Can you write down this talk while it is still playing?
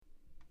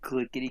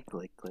Clickety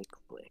click click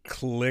click.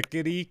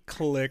 Clickety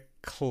click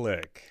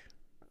click.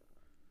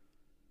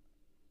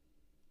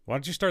 Why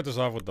don't you start this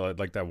off with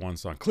like that one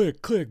song?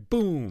 Click click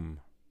boom.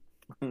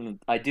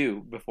 I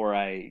do before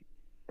I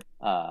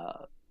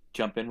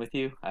jump in with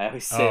you. I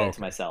always say Oh, that to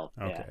okay. myself.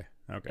 Okay.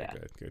 Yeah. Okay, Yeah.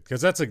 good.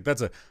 Because that's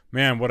a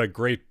man, what a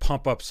great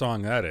pump up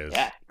song that is.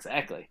 Yeah,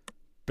 exactly.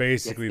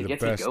 Basically It the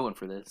gets me best going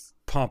for this.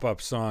 pump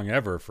up song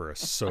ever for a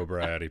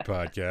sobriety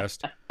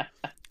podcast.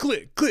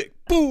 Click click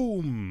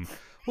boom.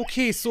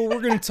 Okay, so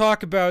we're going to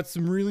talk about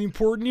some really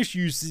important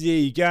issues today,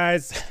 you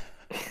guys.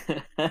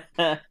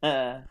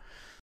 I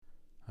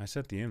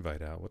sent the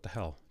invite out. What the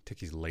hell?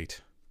 Ticky's late.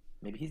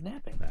 Maybe he's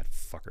napping. That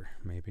fucker,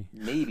 maybe.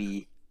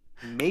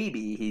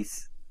 Maybe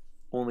he's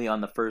only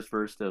on the first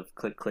verse of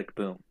Click Click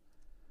Boom.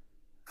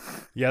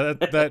 Yeah,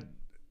 that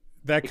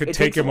could It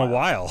take takes a him a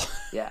while.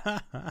 Yeah,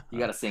 you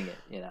got to sing it.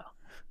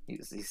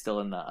 He's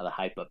still in the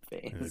hype up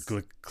phase.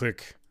 Click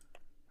click,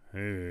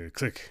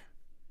 click,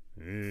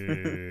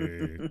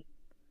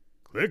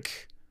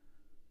 click,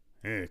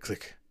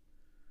 click.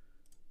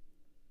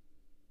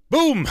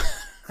 Boom.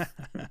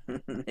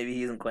 Maybe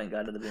he hasn't quite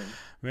got to the boom.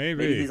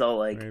 Maybe he's all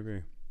like,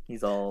 maybe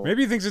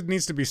Maybe he thinks it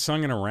needs to be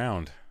sung in a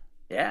round.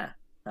 Yeah,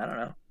 I don't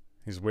know.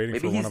 He's waiting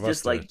Maybe for one he's of us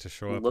just like to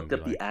show up. Looked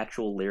and up be the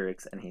actual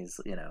lyrics and he's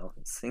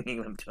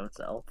singing them to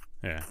himself.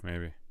 Yeah,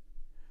 maybe.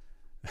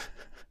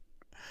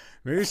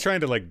 Maybe he's trying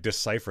to like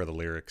decipher the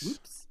lyrics.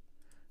 Oops.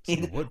 So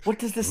what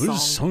does this what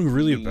is this song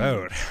really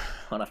about?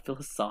 On a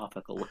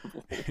philosophical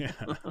level. Yeah.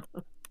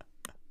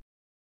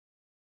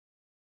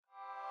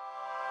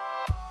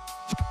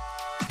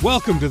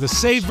 Welcome to the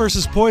Save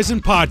vs. Poison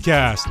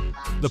podcast,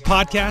 the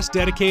podcast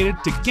dedicated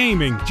to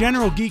gaming,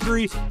 general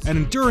geekery, and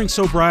enduring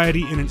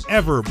sobriety in an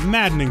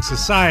ever-maddening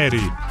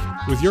society,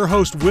 with your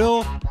host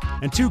Will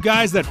and two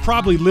guys that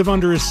probably live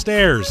under his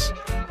stairs.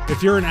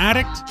 If you're an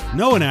addict,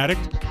 know an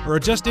addict, or are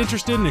just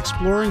interested in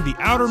exploring the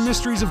outer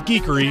mysteries of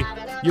geekery,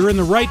 you're in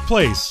the right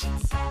place.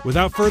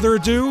 Without further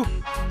ado,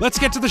 let's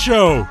get to the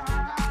show.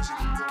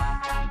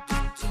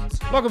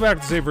 Welcome back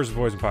to the Save vs.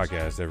 Poison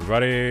podcast,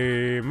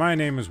 everybody. My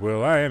name is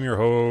Will. I am your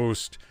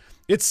host.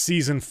 It's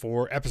season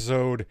 4,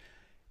 episode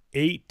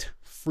 18,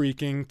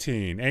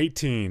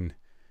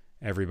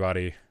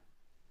 everybody,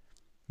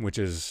 which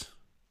is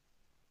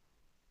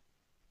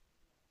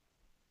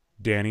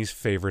Danny's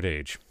favorite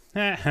age.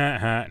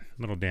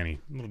 Little Danny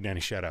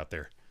shout out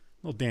there.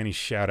 Little Danny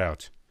shout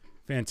out.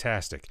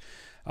 Fantastic.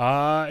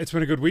 It's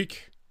been a good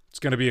week. It's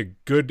going to be a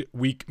good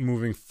week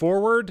moving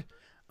forward.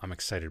 I'm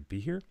excited to be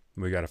here.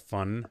 We got a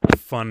fun,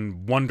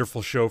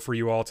 wonderful show for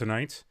you all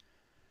tonight.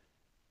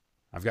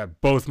 I've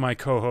got both my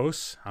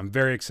co-hosts. I'm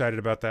very excited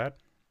about that.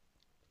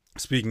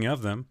 Speaking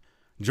of them,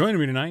 joining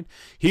me tonight,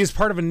 he is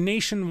part of a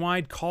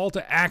nationwide call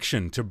to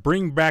action to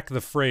bring back the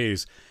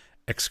phrase,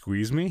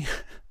 "Excuse me?"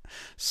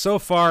 So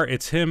far,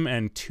 it's him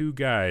and two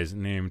guys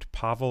named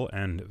Pavel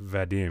and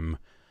Vadim.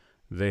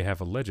 They have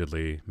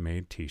allegedly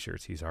made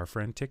t-shirts. He's our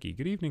friend Tiki.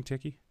 Good evening,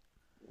 Tiki.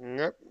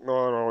 Yep.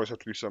 Well, it always have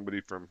to be somebody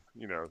from,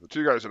 the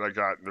two guys that I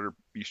got, they're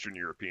Eastern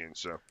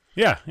Europeans, so.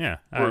 Yeah.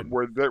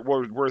 Where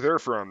they're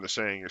from, the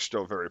saying is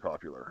still very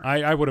popular.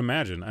 I would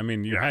imagine. I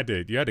mean, you had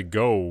to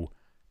go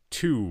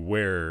to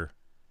where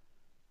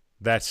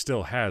that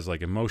still has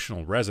like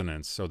emotional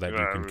resonance so that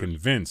you can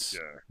convince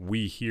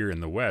we here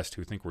in the West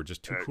who think we're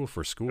just too cool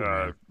for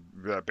school.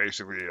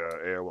 Basically,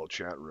 AOL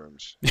chat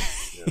rooms.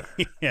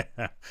 Yeah.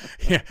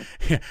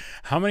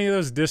 How many of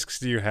those discs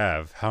do you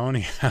have? How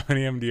many of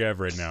them do you have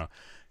right now?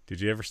 Did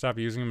you ever stop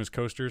using them as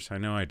coasters? I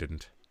know I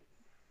didn't.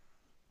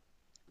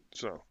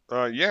 So,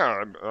 I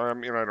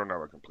mean, I don't have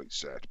a complete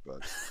set,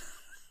 but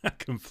a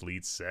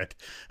complete set.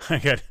 I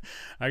got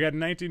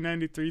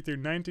 1993 through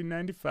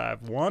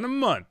 1995, one a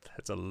month.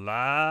 That's a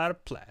lot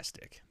of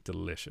plastic.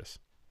 Delicious.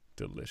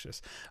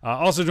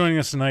 Also joining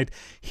us tonight,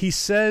 he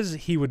says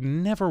he would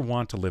never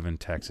want to live in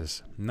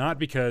Texas, not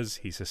because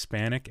he's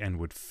Hispanic and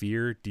would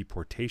fear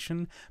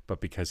deportation, but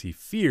because he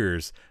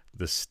fears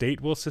the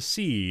state will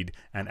secede,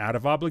 and out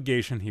of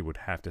obligation he would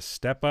have to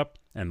step up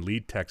and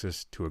lead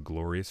Texas to a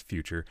glorious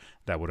future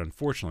that would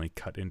unfortunately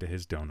cut into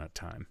his donut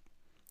time.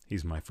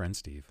 He's my friend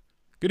Steve.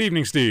 Good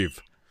evening,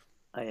 Steve.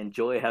 I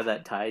enjoy how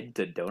that tied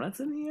to donuts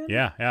in the end.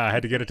 Yeah, I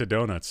had to get it to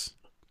donuts.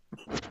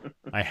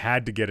 I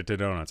had to get it to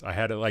donuts.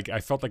 I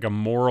felt like a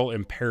moral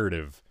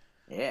imperative.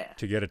 Yeah.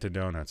 To get it to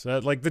donuts.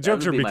 Like the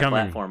jokes are becoming becoming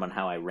my platform on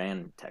how I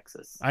ran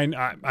Texas. I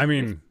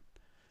mean,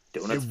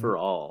 donuts for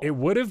all. It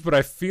would have, but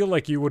I feel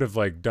like you would have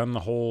like done the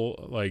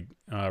whole like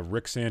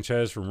Rick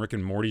Sanchez from Rick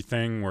and Morty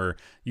thing where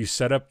you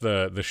set up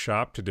the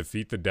shop to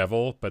defeat the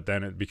devil, but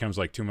then it becomes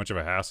like too much of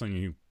a hassle and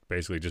you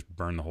basically just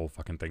burn the whole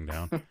fucking thing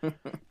down.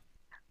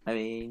 I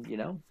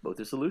mean, both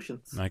are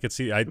solutions. I could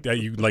see.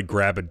 You like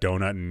grab a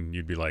donut and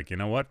you'd be like, you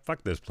know what?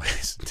 Fuck this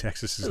place.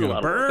 Texas is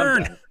gonna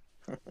burn.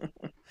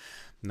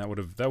 And that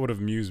would have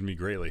amused me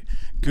greatly.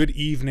 Good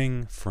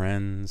evening,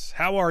 friends.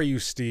 How are you,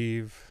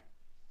 Steve?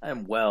 I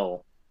am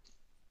well.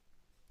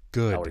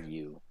 Good. How are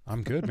you?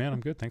 I'm good, man.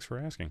 I'm good. Thanks for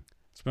asking.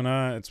 It's been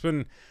a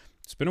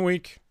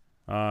week.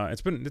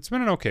 It's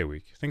been an okay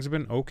week. Things have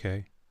been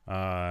okay.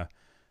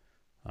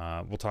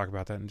 We'll talk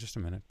about that in just a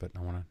minute, but I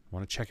want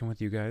to check in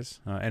with you guys.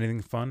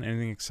 Anything fun?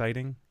 Anything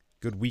exciting?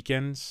 Good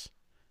weekends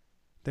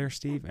there,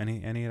 Steve?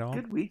 Any at all?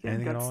 Good weekend.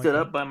 Anything at Got all stood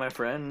like up by my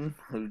friend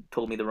who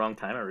told me the wrong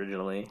time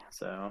originally,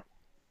 so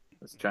I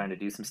was trying to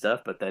do some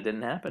stuff, but that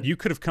didn't happen. You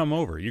could have come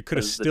over. You could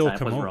have 'Cause the still time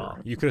come was over.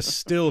 wrong. You could have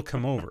still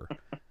come over.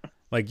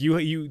 Like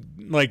you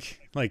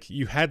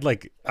had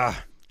like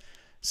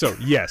So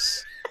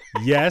yes,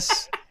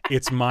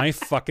 it's my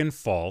fucking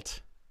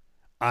fault.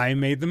 I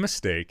made the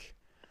mistake.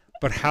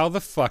 But how the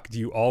fuck do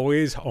you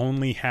always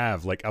only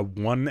have like a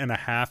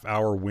 1.5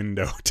 hour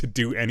window to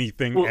do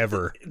anything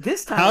ever?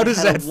 This time, How does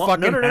I had that a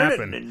fucking no,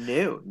 happen?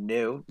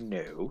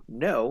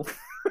 No.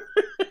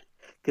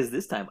 Because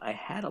this time I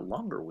had a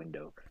longer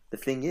window. The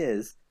thing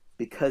is,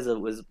 because I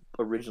was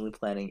originally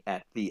planning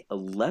at the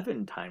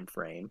 11 time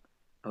frame,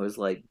 I was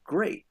like,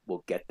 great,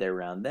 we'll get there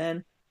around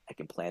then. I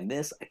can plan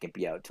this. I can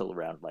be out till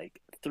around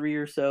like 3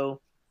 or so.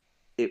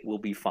 It will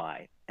be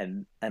fine.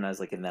 And I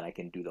was like, and then I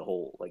can do the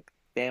whole like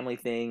family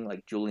thing.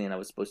 Like Julian, I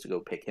was supposed to go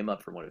pick him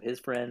up from one of his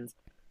friends.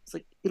 It's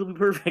like, it'll be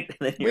perfect.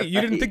 And then Wait,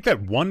 you didn't think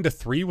that 1 to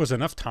 3 was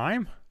enough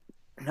time?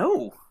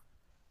 No.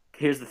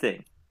 Here's the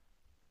thing.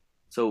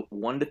 So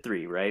 1 to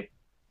 3, right?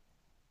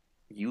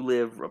 You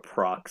live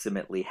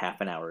approximately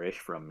half an hour-ish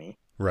from me.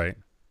 Right.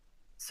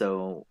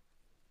 So,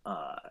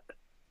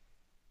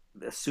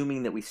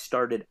 assuming that we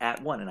started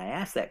at 1, and I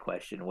asked that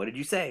question, what did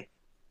you say?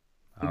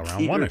 Around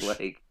You were 1-ish.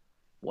 like,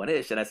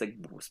 1-ish. And I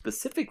said,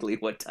 specifically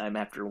what time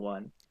after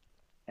 1?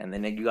 And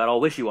then you got all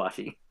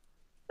wishy-washy.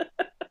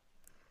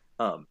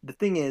 The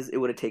thing is, it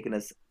would have taken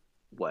us,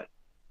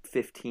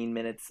 15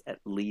 minutes at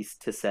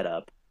least to set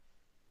up.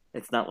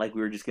 It's not like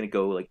we were just going to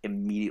go like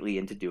immediately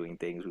into doing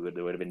things.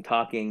 There would have been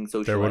talking,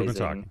 socializing. There would have been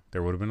talking.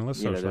 There would have been a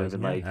little You know, there would have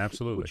socializing. been Yeah,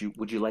 absolutely.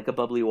 Would you like a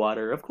bubbly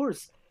water? Of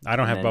course. I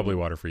don't and have then- bubbly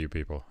water for you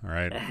people. All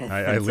right. And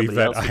I leave somebody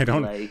that. else would be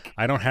like-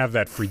 I don't have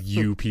that for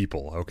you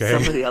people. Okay.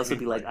 Somebody else would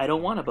be like, I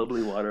don't want a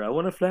bubbly water. I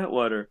want a flat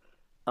water.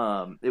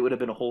 It would have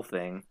been a whole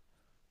thing.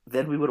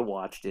 Then we would have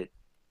watched it.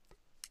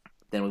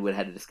 Then we would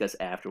have had to discuss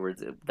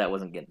afterwards. That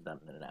wasn't getting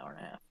done in an hour and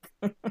a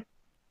half.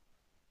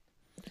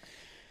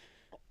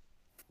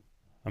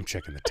 I'm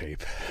checking the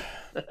tape.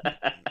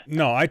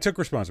 No, I took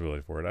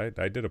responsibility for it.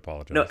 I did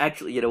apologize. No,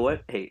 actually, you know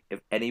what? Hey, if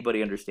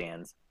anybody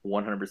understands,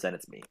 100%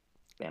 it's me.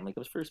 Family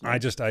comes first. Man. I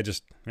just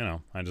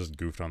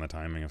goofed on the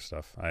timing of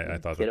stuff. I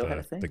thought Kiddo had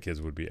a that thing. the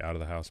kids would be out of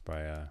the house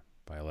by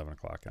 11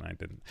 o'clock, and I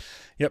didn't.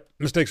 Yep,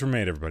 mistakes were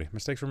made, everybody.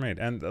 Mistakes were made,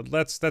 and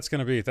that's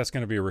gonna be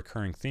a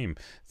recurring theme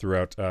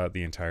throughout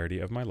the entirety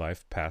of my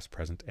life, past,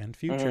 present, and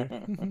future.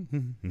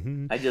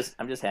 I'm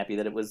just happy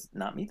that it was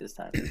not me this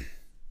time.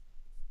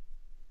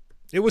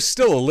 It was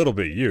still a little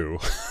bit you.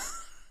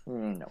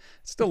 No.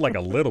 Still like a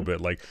little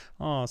bit like,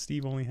 oh,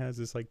 Steve only has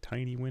this like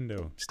tiny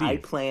window. Steve, I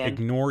planned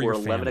ignore for your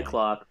 11 family.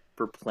 o'clock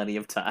for plenty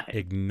of time.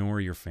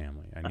 Ignore your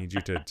family. I need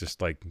you to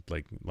just like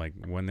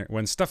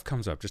when stuff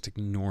comes up, just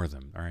ignore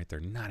them. All right, they're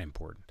not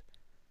important.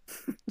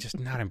 Just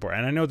not important.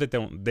 And I know that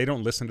they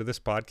don't listen to this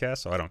podcast,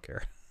 so I don't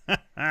care.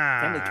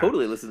 Family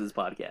totally listens to this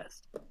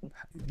podcast.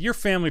 Your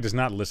family does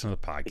not listen to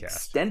the podcast.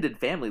 Extended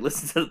family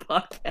listens to the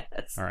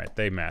podcast. All right,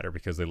 they matter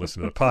because they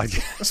listen to the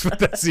podcast, but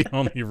that's the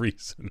only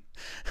reason.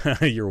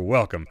 You're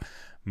welcome.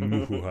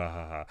 Tiki,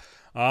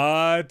 how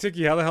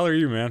the hell are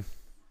you, man?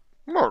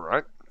 I'm all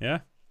right. Yeah?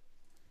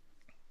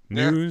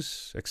 Yeah.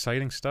 News,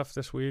 exciting stuff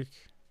this week?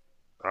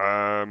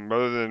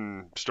 Other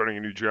than starting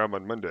a new job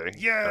on Monday.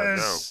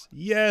 Yes,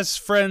 yes,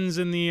 friends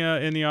in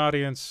the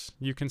audience,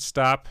 you can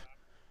stop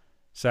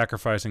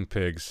sacrificing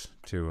pigs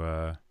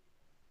to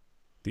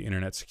the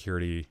internet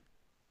security,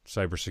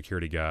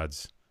 cybersecurity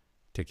gods.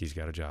 Tiki's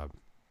got a job.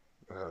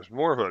 It's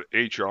more of an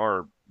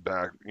HR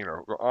back,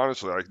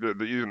 honestly, like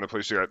even the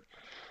place I got.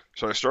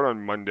 So I start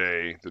on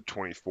Monday, the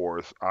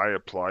 24th. I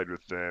applied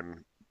with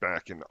them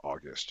back in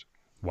August.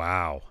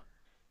 Wow.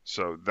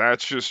 So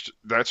that's just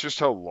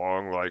how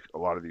long like a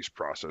lot of these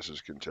processes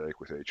can take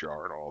with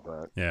HR and all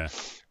that. Yeah.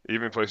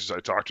 Even places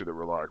I talked to that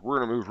were like, "We're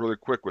gonna move really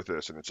quick with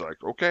this," and it's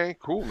like, "Okay,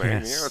 cool,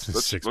 man. Yes, Yeah,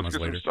 let's 6 get months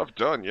some later. stuff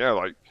done." Yeah,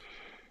 like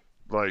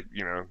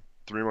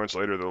 3 months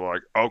later, they're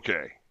like,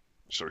 "Okay,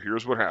 so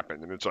here's what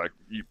happened," and it's like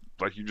you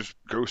just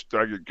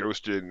I get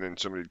ghosted, and then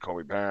somebody'd call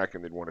me back,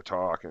 and they'd want to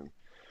talk, and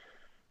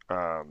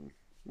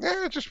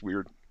it's just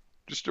weird,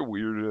 just a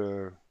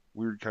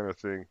weird kind of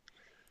thing.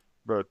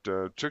 But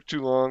took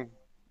too long.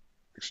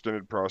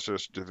 Extended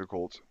process,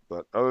 difficult,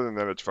 but other than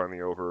that, it's finally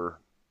over.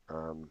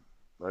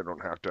 I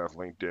don't have to have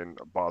LinkedIn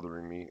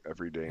bothering me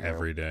every day now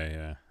Every day,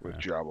 yeah. with Yeah.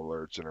 job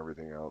alerts and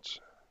everything else.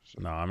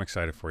 So, No, I'm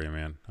excited for you,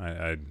 man.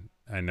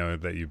 I know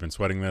that you've been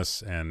sweating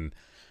this, and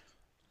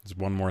it's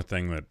one more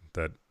thing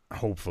that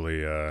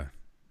hopefully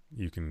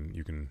you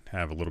can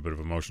have a little bit of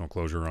emotional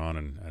closure on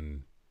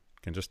and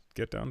can just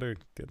get down to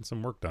getting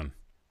some work done.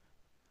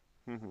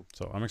 mhm.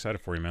 So I'm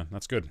excited for you, man.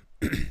 That's good.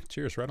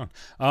 Cheers, right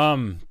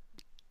on.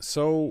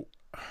 So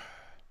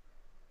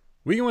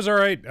weekend was all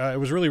right. It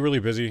was really, really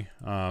busy.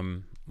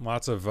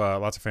 Lots of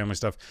family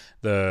stuff.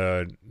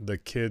 The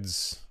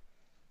kids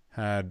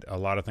had a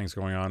lot of things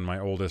going on. My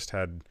oldest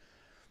had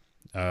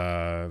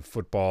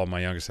football.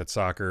 My youngest had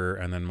soccer,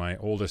 and then my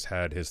oldest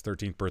had his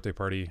 13th birthday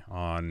party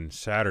on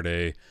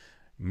Saturday,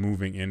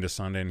 moving into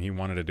Sunday, and he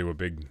wanted to do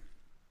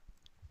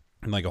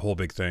a whole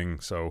big thing.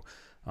 So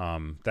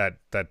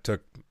that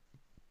took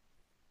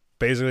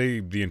basically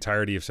the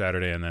entirety of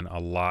Saturday and then a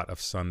lot of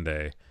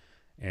Sunday.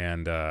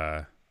 And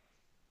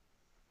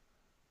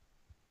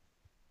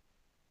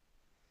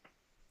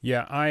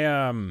yeah, I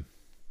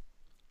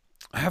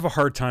have a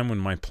hard time when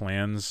my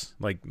plans,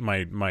 like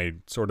my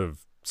sort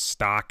of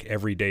stock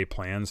everyday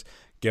plans,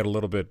 get a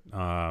little bit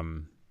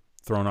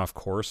thrown off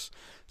course.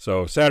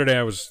 So Saturday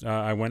I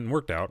went and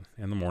worked out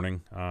in the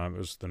morning. It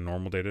was the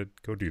normal day to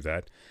go do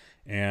that,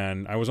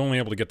 and I was only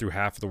able to get through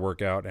half of the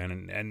workout.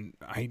 And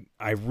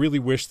I really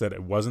wish that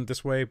it wasn't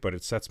this way, but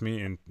it sets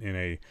me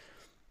in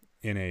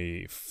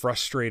a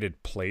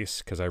frustrated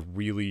place because I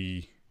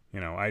really,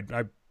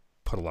 I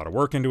put a lot of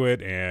work into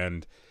it,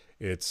 and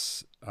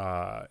it's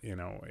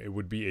it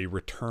would be a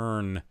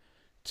return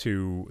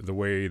to the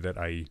way that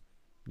I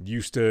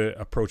used to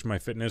approach my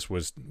fitness,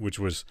 which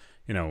was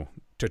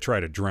to try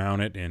to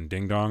drown it in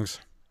ding dongs,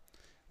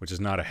 which is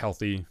not a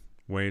healthy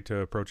way to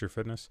approach your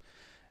fitness.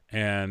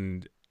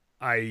 And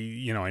I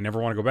never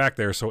want to go back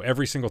there. So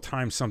every single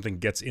time something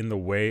gets in the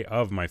way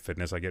of my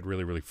fitness, I get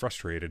really, really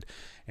frustrated.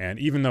 And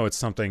even though it's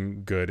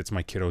something good, it's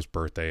my kiddo's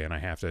birthday, and I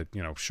have to,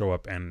 show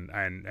up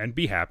and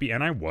be happy.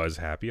 And I was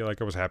happy.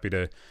 Like, I was happy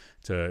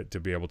to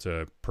be able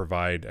to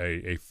provide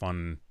a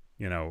fun,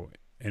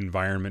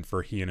 environment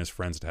for he and his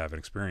friends to have an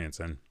experience.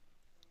 And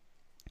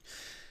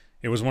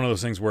it was one of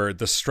those things where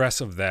the stress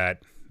of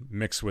that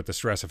mixed with the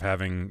stress of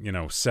having,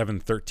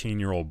 7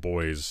 13-year-old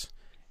boys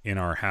in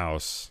our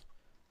house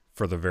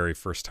for the very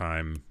first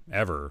time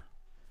ever,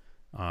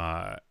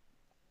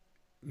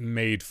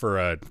 made for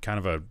a kind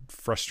of a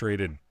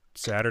frustrated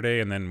Saturday.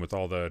 And then with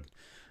all the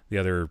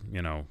other,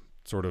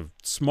 sort of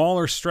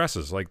smaller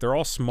stresses, like they're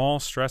all small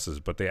stresses,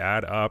 but they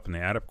add up and they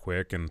add up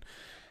quick. And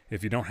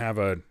if you don't have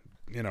a,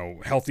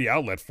 healthy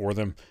outlet for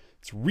them,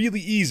 it's really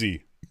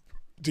easy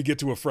to get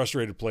to a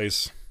frustrated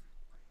place.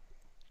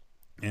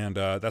 And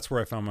that's where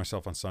I found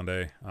myself on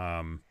Sunday.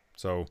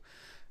 So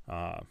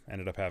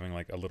ended up having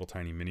like a little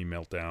tiny mini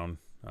meltdown.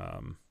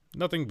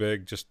 Nothing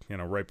big, just,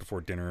 right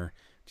before dinner,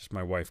 just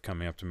my wife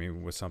coming up to me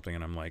with something,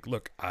 and I'm like,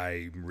 look,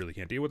 I really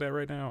can't deal with that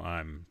right now.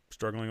 I'm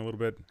struggling a little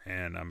bit,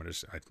 and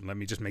let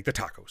me just make the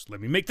tacos. Let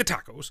me make the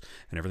tacos,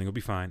 and everything will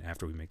be fine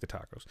after we make the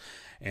tacos.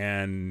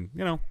 And,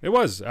 it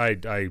was. I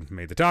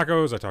made the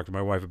tacos. I talked to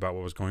my wife about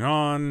what was going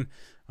on.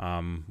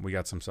 We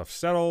got some stuff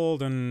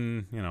settled,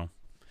 and,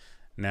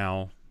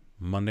 now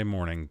Monday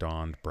morning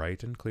dawned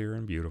bright and clear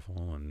and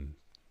beautiful, and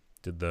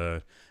did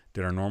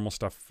our normal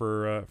stuff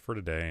for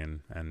today,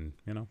 and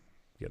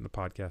getting the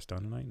podcast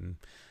done tonight, and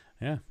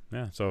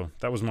yeah. So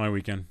that was my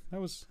weekend.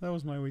 That was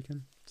my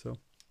weekend. So,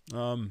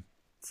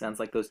 sounds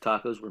like those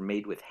tacos were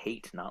made with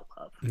hate, not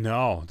love.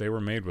 No, they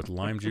were made with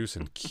lime juice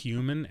and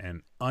cumin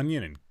and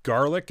onion and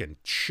garlic and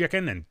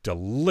chicken and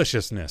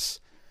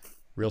deliciousness.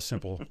 Real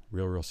simple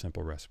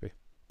recipe.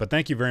 But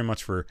thank you very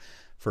much for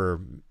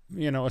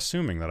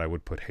assuming that I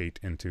would put hate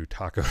into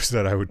tacos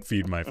that I would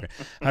feed my family.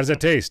 How does that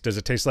taste? Does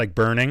it taste like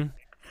burning?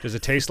 Does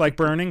it taste like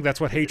burning?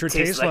 That's what hatred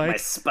tastes like. My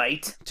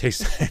spite.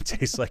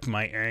 Tastes like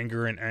my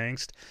anger and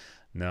angst.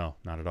 No,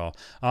 not at all.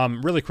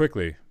 Really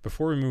quickly,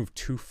 before we move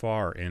too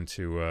far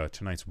into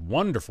tonight's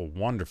wonderful,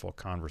 wonderful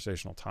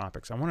conversational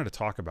topics, I wanted to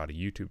talk about a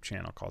YouTube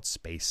channel called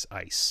Space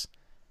Ice.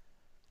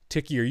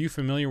 Tiki, are you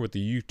familiar with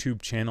the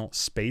YouTube channel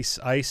Space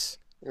Ice?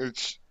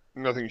 It's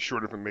nothing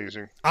short of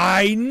amazing.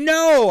 I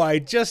know! I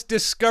just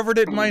discovered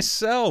it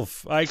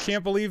myself. I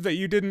can't believe that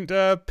you didn't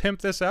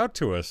pimp this out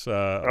to us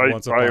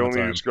once upon a time. I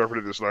only discovered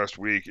it this last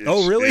week.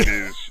 Oh, really? It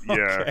is, yeah.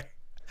 Okay.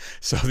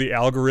 So the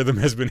algorithm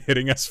has been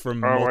hitting us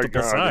from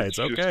multiple sides.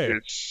 Okay.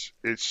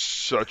 It's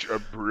such a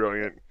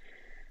brilliant...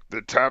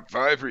 The top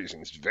 5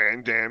 reasons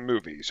Van Damme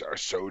movies are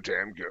so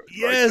damn good.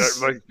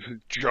 Yes! Like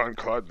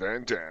Jean-Claude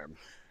Van Damme.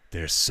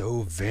 They're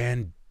so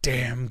Van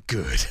Damme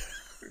good.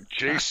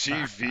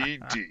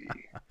 JCVD.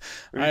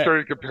 When you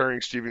started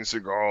comparing Steven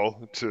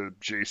Seagal to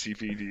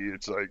JCVD,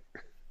 it's like...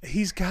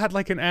 He's got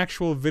like an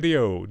actual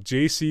video.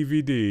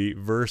 JCVD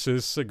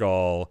versus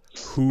Seagal.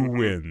 Who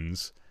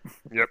wins?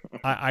 Yep.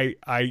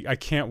 I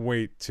can't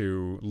wait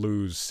to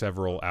lose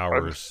several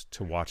hours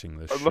to watching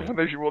this. I love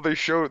when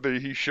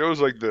he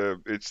shows like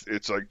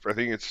it's like I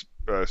think it's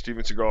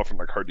Steven Seagal from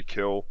like Hard to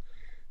Kill,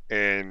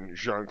 and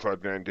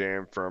Jean-Claude Van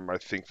Damme from I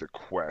think The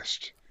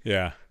Quest.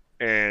 Yeah.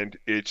 And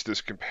it's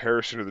this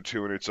comparison of the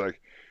two, and it's like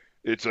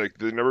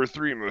the number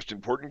 3 most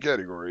important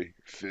category: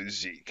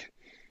 physique.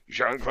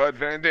 Jean-Claude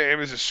Van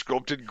Damme is a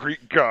sculpted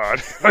Greek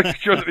god.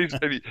 Like, you're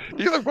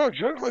like, wow,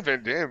 Jean-Claude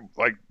Van Damme,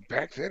 like,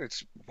 back then,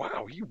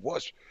 he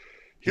was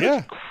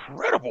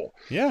incredible.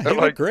 Yeah, he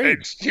looked great.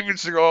 And Steven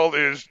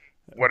Seagal is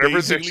whatever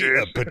basically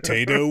this is. A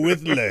potato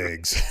with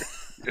legs.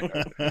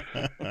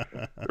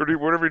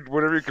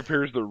 Whenever he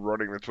compares the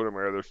running, that's one of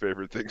my other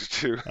favorite things,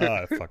 too. Oh,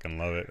 I fucking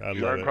love it.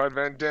 Jean-Claude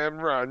Van Damme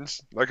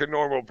runs like a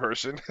normal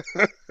person.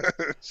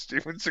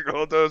 Steven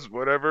Seagal does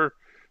whatever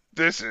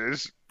this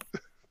is.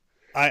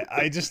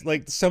 I just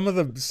like some of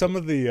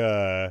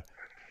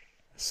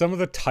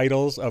the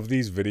titles of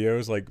these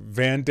videos, like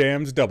Van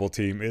Damme's Double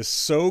Team is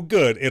so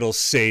good it'll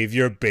save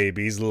your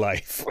baby's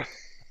life.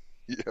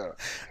 Yeah,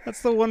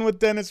 That's the one with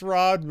Dennis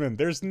Rodman.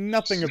 There's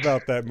nothing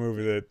about that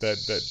movie that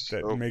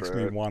So makes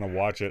me bad. want to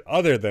watch it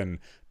other than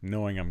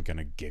knowing I'm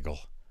gonna giggle.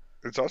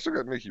 It's also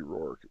got Mickey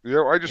Rourke. You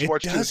know, I just It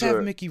watched does his.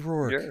 have Mickey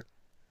Rourke. Yeah,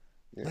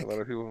 yeah. Like- A lot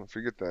of people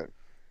forget that.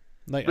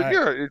 Like But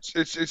yeah,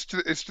 it's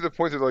to the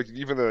point that like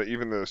even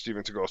the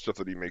Steven Seagal stuff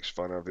that he makes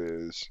fun of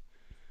is,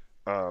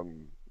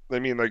 um, I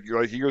mean like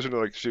he goes into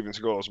like Steven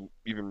Seagal's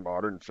even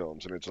modern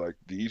films and it's like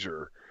these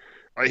are,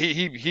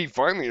 he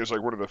finally is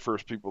like one of the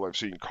first people I've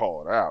seen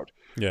call it out,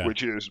 yeah,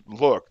 which is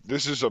look,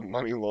 this is a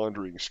money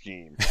laundering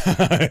scheme.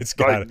 it's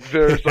got Like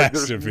there's it like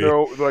has to there's be.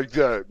 no like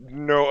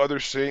no other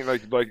saying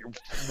like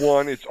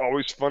one, it's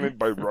always funded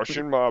by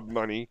Russian mob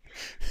money.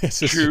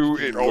 This is- Two,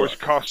 it always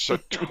costs a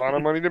ton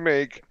of money to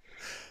make.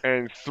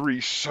 And three,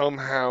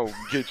 somehow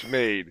gets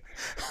made.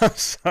 I'm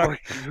sorry.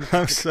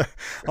 I'm sorry.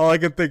 All I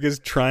can think is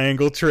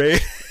triangle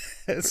trade.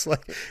 It's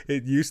like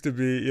it used to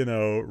be, you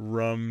know,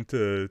 rum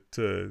to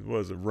what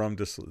was it, rum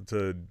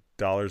to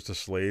dollars to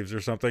slaves or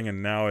something,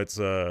 and now it's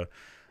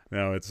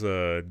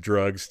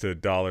drugs to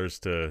dollars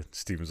to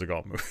Steven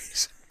Seagal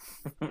movies.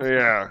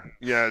 Yeah.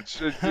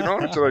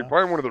 Honestly, like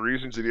probably one of the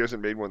reasons that he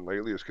hasn't made one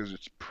lately is because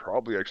it's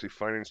probably actually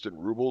financed in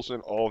rubles,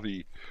 and all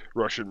the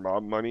Russian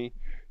mob money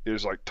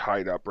is like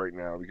tied up right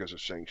now because of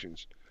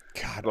sanctions.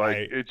 God,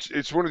 Like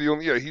it's one of the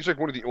only, he's like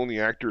one of the only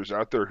actors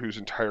out there whose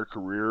entire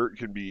career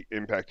can be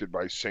impacted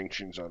by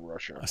sanctions on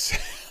Russia.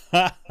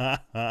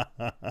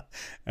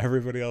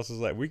 everybody else is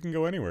like, we can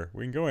go anywhere.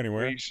 We can go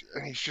anywhere. And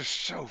he's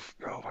just so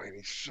man,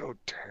 he's so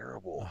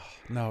terrible. Oh,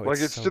 no, Like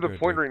it's so to the good,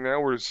 point dude. right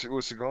now where it's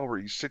with Seagal where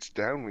he sits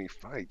down when he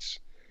fights.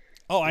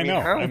 Oh, I mean,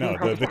 I know.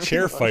 how- The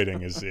chair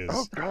fighting is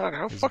Oh God,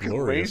 how is fucking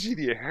glorious. lazy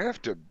do you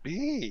have to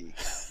be?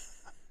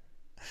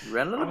 You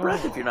run out of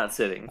breath if you're not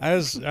sitting.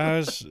 I've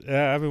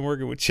been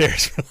working with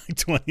chairs for like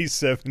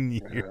 27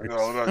 years.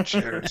 No, not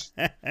chairs.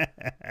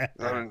 I've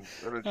been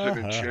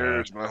sitting in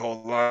chairs my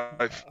whole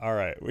life. All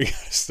right, we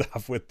gotta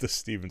stop with the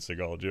Steven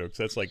Seagal jokes.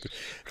 That's like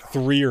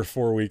 3 or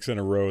 4 weeks in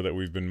a row that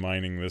we've been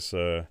mining this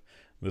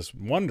this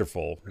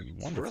wonderful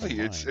Really,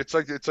 mine. it's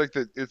like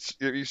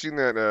have you seen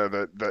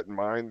that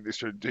mine they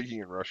started digging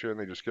in Russia and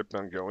they just kept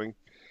on going,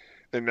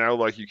 and now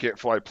like you can't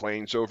fly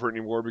planes over it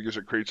anymore because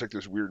it creates like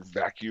this weird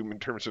vacuum in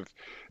terms of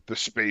the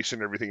space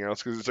and everything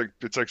else because it's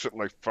like something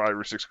like 5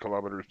 or 6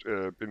 kilometers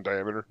in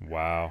diameter.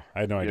 Wow,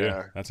 I had no idea.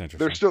 Yeah. That's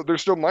interesting. They're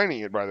still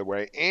mining it, by the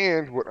way.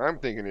 And what I'm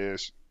thinking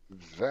is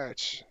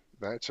that's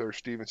our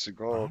Steven I Seagal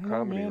don't know,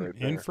 comedy man. right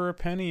there. In for a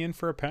penny, in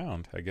for a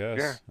pound, I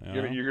guess.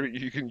 Yeah,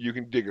 you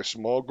can dig a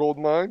small gold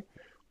mine,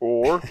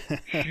 or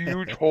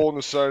huge hole in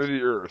the side of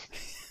the earth.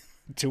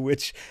 to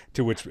which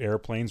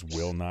airplanes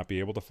will not be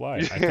able to fly.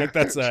 Yeah.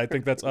 I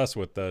think that's us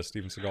with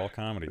Steven Seagal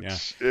comedy. Yeah,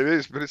 It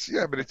is, but it's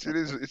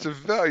a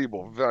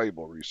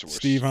valuable resource.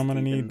 Steve, I'm gonna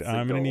Steven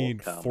need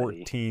Seagal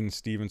comedy. 14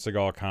 Steven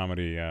Seagal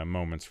comedy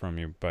moments from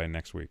you by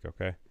next week.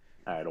 Okay.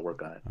 All right, I'll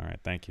work on it. All right.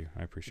 Thank you.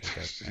 I appreciate that.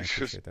 I It's appreciate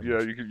just, that. yeah,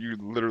 much. you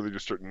literally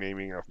just start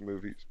naming off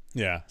movies.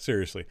 Yeah.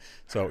 Seriously.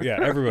 So yeah,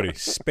 everybody,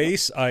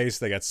 Space Ice.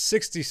 They got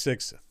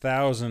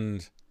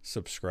 66,000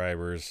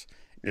 subscribers.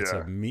 It's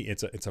Yeah.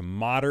 it's a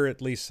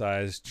moderately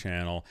sized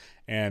channel,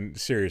 and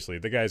seriously,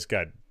 the guy's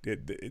got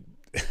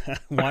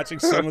watching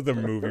some of the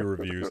movie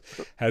reviews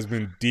has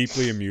been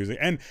deeply amusing,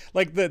 and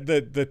like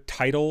the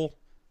title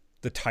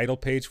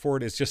page for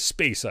it is just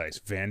Space Ice,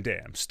 Van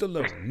Damme,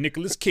 Stallone,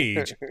 Nicolas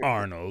Cage,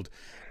 Arnold,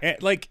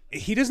 and like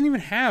he doesn't even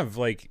have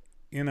like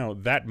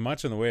that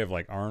much in the way of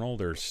like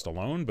Arnold or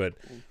Stallone, but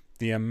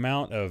the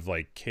amount of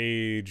like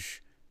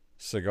Cage,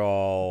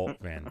 Seagal,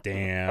 Van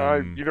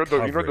Damme. You know the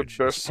coverage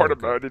best is part so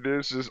good. about it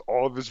is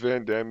all of his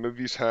Van Damme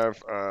movies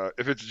have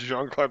if it's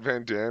Jean-Claude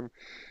Van Damme,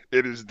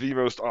 it is the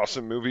most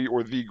awesome movie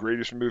or the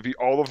greatest movie.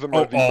 All of them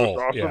are the most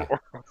awesome. yeah.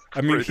 Or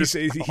I mean, greatest.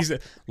 he's a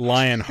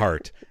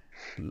Lionheart.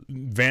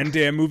 Van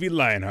Damme movie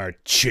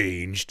Lionheart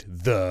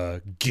changed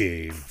the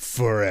game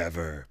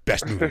forever.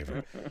 Best movie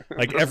ever.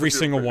 Like every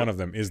single one of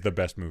them is the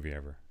best movie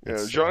ever. Yeah,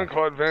 It's,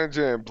 Jean-Claude Van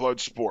Damme,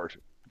 Bloodsport,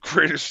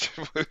 greatest.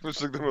 It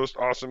was like the most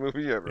awesome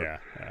movie ever.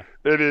 yeah.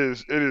 It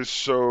is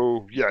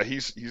so. Yeah,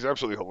 he's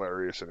absolutely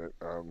hilarious in it.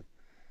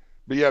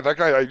 But yeah, that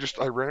guy,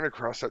 I ran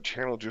across that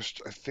channel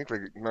just I think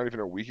like not even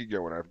a week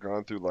ago, and I've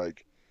gone through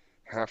like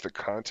half the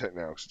content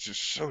now 'cause it's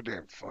just so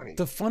damn funny.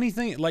 The funny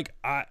thing, like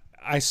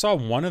I saw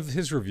one of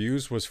his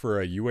reviews was for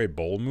a UA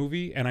Bowl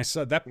movie, and I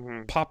saw that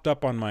popped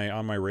up on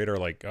my radar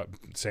like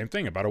same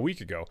thing about a week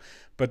ago.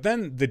 But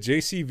then the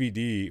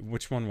JCVD,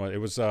 which one was it?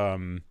 Was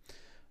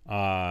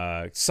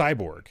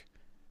Cyborg,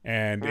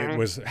 and it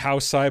was how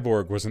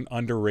Cyborg was an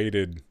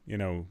underrated,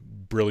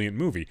 brilliant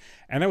movie.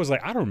 And I was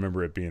like, I don't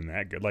remember it being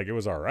that good. Like it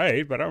was all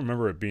right, but I don't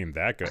remember it being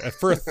that good.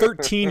 For a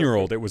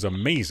 13-year-old, it was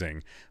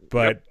amazing,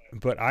 but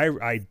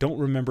I don't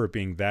remember it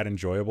being that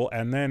enjoyable.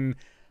 And then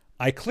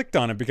I clicked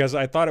on it because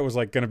I thought it was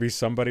like going to be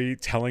somebody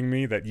telling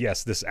me that,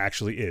 yes, this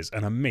actually is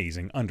an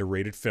amazing,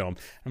 underrated film.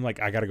 I'm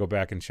like, I got to go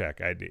back and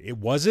check. It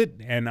was it,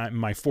 and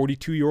my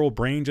 42-year-old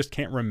brain just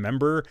can't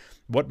remember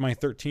what my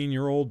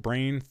 13-year-old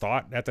brain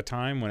thought at the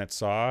time when it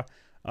saw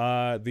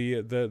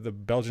the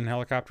Belgian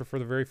helicopter for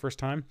the very first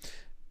time.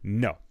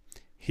 No.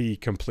 He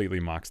completely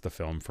mocks the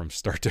film from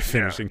start to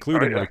finish,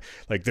 including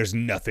like there's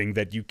nothing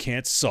that you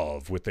can't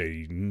solve with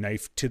a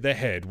knife to the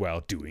head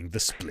while doing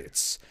the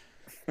splits.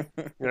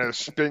 Yeah,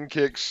 spin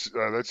kicks.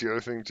 That's the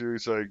other thing too.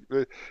 It's like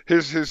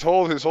his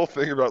whole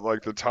thing about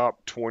like the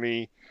top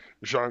 20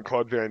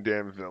 Jean-Claude Van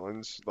Damme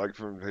villains, like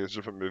from his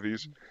different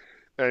movies,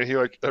 and he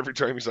like every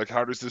time he's like,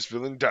 "How does this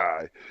villain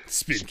die?"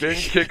 Spin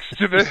kicks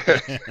to the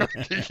head.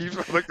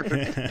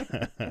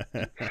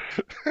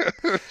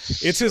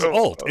 It's his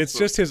ult. It's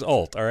just his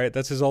ult. All right,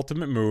 that's his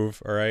ultimate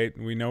move. All right,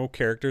 we know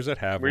characters that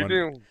have one. We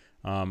do.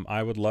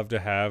 I would love to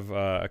have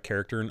a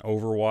character in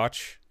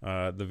Overwatch,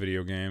 the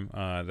video game,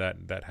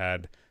 that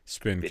had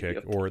spin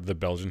kick or the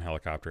Belgian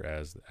helicopter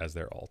as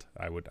their ult.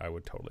 I would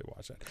totally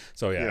watch that.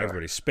 So yeah,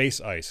 everybody, Space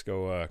Ice,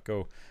 go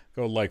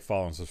like,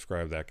 follow, and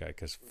subscribe to that guy,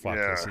 because fuck,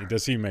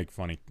 does he make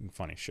funny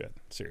shit?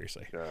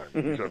 Seriously. Yeah,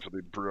 he's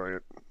absolutely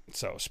brilliant.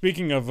 So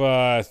speaking of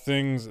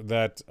things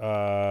that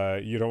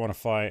you don't want to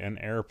fly an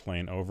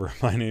airplane over,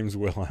 my name's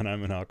Will and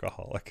I'm an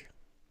alcoholic.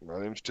 My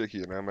name's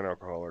Tiki and I'm an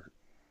alcoholic.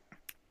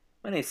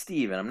 My name's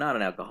Steve, and I'm not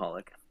an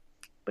alcoholic.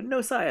 But no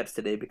PSYOPs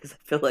today because I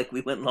feel like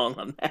we went long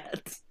on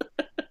that.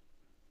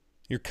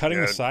 You're cutting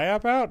the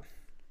PSYOP out?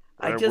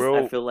 I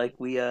feel like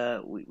we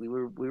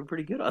were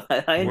pretty good on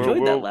that. I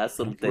enjoyed that last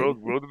little thing.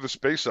 We'll do the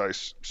Space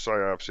Ice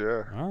PSYOPs,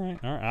 yeah. All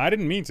right. I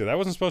didn't mean to. That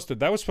was supposed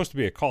to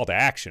be a call to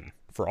action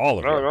for all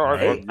of you.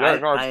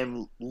 I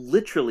am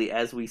literally,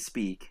 as we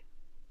speak,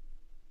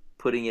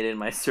 putting it in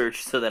my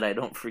search so that I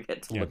don't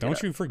forget to look it up.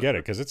 Don't you forget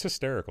it, because it's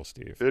hysterical,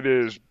 Steve. It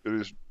is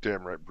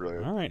damn right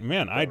brilliant. All right,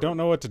 man. I don't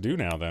know what to do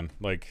now then.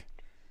 Like,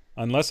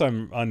 unless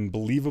I'm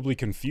unbelievably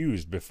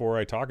confused before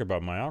I talk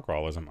about my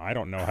alcoholism, I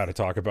don't know how to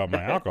talk about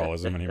my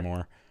alcoholism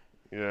anymore.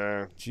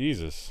 Yeah.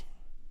 Jesus.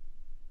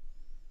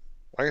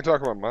 I can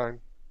talk about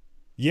mine.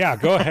 Yeah,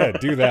 go ahead.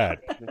 Do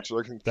that. So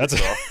I can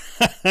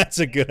that's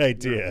a good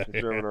idea.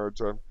 Yeah, having a hard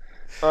time.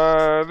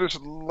 This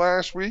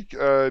last week,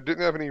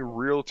 didn't have any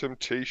real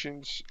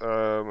temptations.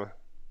 I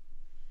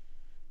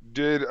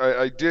did,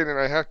 and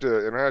I have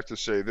to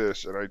say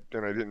this, and I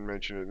didn't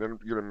mention it, and I'm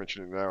gonna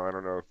mention it now. I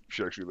don't know if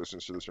she actually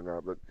listens to this or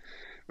not, but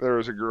there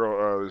was a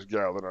girl, this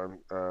gal that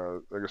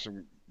I guess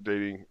I'm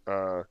dating.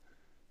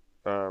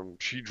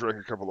 She drank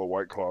a couple of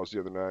White Claws the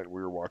other night.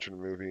 We were watching a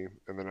movie,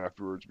 and then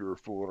afterwards we were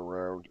fooling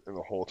around, and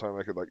the whole time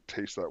I could like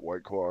taste that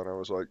White Claw, and I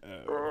was like,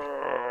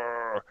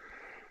 ugh.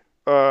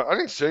 I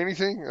didn't say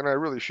anything, and I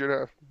really should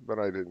have, but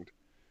I didn't.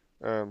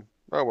 Oh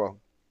well.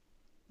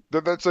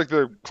 That's like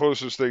the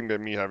closest thing to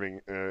me having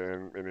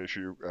an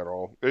issue at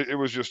all. It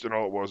was just, and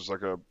all it was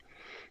like a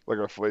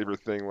flavor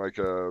thing, like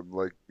you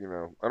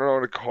know, I don't know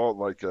what to call it,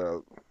 like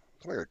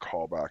it's like a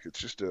callback. It's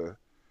just a,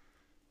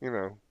 you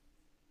know,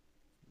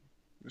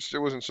 it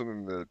wasn't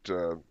something that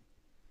I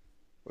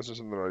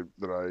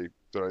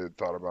had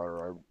thought about,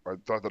 or I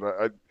thought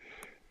that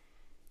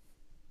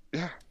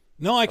yeah.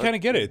 No, I kind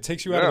of get it. It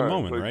takes you out of the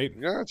moment, like, right?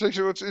 Yeah, it takes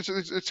you.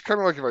 It's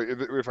kind of like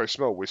if I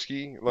smell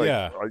whiskey, like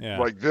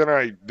like then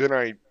I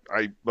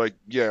like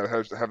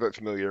have that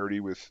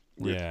familiarity with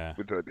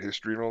that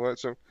history and all that.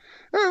 So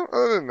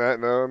other than that,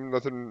 no,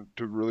 nothing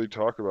to really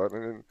talk about.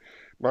 And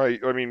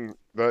then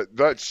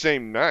that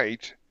same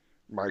night,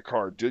 my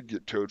car did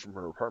get towed from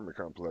her apartment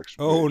complex.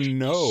 Oh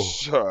no!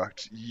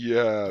 Sucked.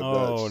 Yeah.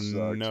 Oh that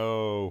sucked.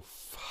 No!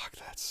 Fuck,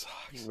 that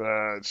sucks.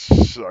 That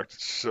sucked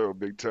so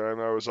big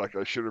time. I was like,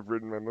 I should have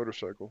ridden my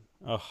motorcycle.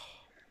 Oh,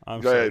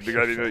 I'm sorry. The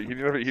guy he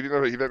didn't have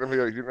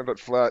that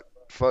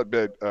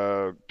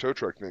flatbed tow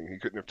truck thing. He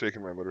couldn't have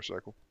taken my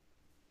motorcycle.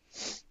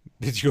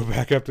 Did you go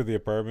back up to the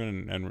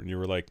apartment and you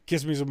were like,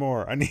 "Kiss me some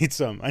more. I need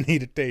some. I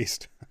need a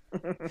taste.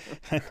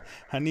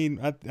 I need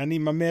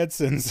my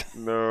medicines."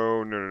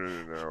 No.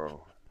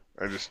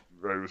 I was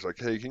like,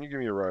 "Hey, can you give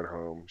me a ride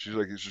home?" She's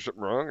like, "Is there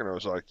something wrong?" And I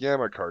was like, "Yeah,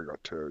 my car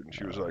got towed." And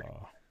she was like,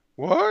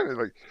 "What?" And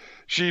like,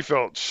 she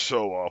felt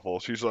so awful.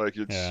 She's like,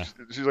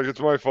 "It's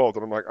my fault."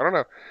 And I'm like, I don't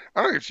know.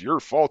 I don't think it's your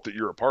fault that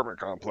your apartment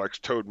complex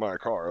towed my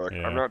car. Like,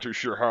 I'm not too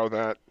sure how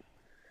that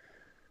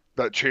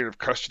chain of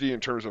custody in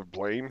terms of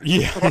blame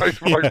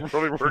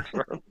really works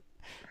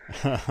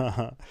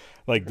out.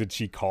 Like, did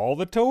she call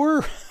the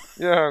tower?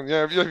 Yeah.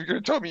 If you're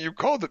gonna tell me you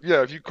called it,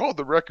 if you called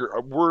the record,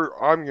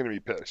 I'm gonna be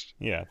pissed.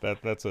 Yeah,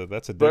 that's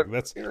that's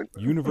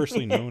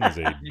universally known as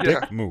a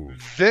dick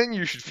move. Then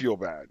you should feel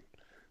bad.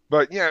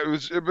 But yeah, it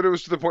was to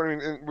the point. I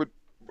mean,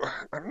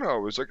 I don't know.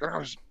 It was like I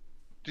was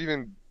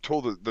even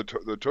told the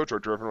tow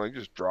truck driver, like,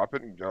 just drop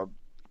it and I'll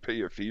pay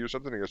you a fee or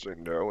something. I guess I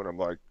know, and I'm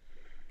like,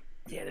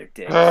 yeah, they're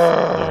dicks.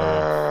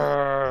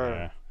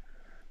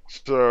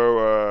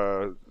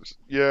 So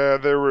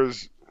there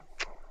was.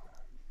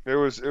 It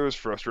was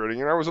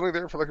frustrating, and I was only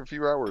there for like a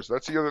few hours.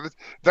 That's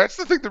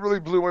the thing that really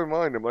blew my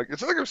mind. I'm like,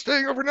 it's like I'm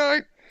staying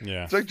overnight.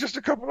 Yeah. It's like just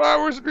a couple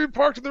hours of being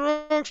parked in the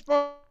wrong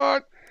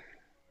spot.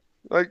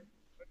 Like,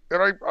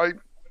 and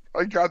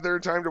I got there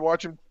in time to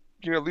watch him,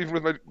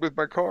 leaving with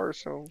my car.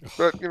 So,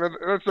 but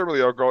that's not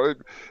really alcohol.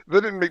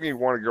 That didn't make me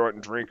want to go out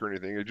and drink or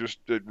anything.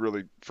 It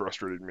really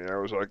frustrated me. I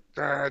was like,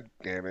 ah,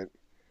 damn it,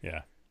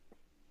 Yeah.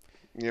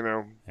 you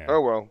know. Yeah.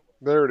 Oh well,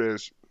 there it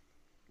is.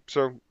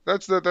 So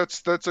that's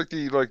like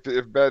the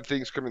if bad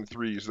things come in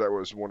threes, that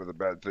was one of the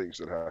bad things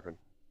that happened.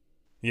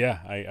 Yeah,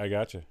 I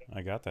got you.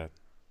 I got that.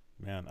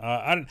 Man,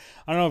 I don't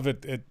know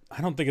if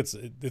I don't think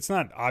it's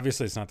not,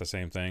 obviously it's not the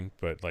same thing,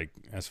 but like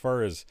as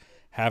far as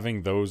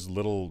having those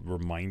little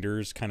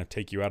reminders kind of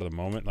take you out of the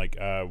moment, like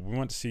we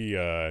went to see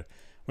a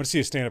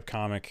stand-up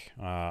comic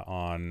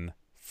on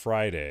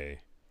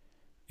Friday,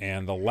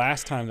 and the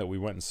last time that we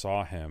went and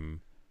saw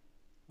him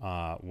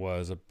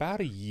was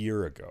about a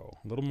year ago,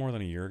 a little more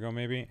than a year ago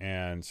maybe.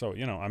 And so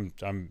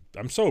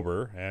I'm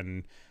sober,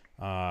 and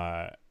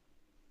I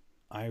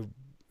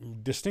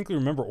distinctly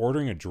remember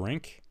ordering a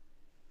drink,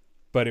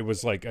 but it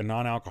was like a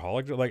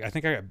non-alcoholic. Like I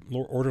think I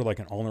ordered like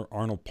an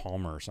Arnold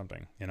Palmer or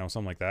something,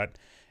 something like that.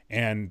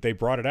 And they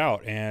brought it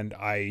out, and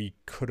I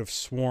could have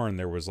sworn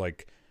there was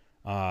like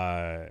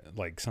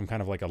some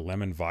kind of like a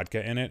lemon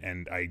vodka in it.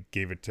 And I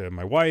gave it to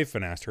my wife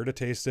and asked her to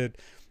taste it,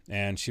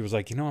 and she was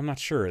like, I'm not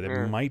sure.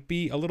 It might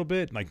be a little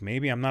bit, like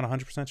maybe, I'm not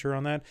 100% sure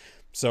on that.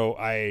 So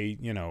I,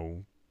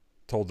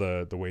 told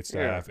the wait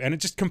staff, and it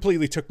just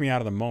completely took me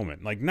out of the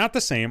moment. Like not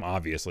the same,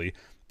 obviously,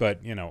 but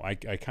I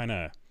kind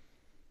of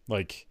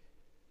like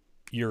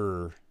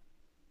you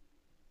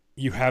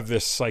have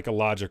this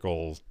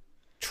psychological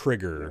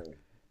trigger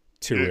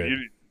to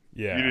it.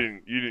 Yeah.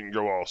 You didn't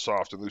go all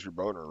soft and lose your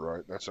boner,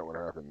 right? That's not what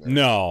happened there.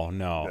 No.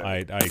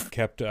 Yeah. I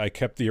kept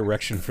the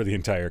erection for the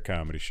entire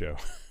comedy show.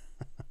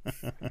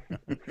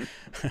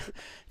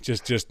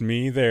 just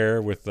me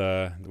there with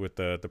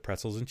the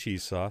pretzels and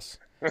cheese sauce,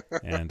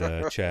 and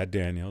Chad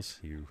Daniels,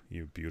 you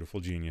beautiful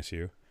genius,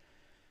 you.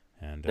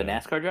 And the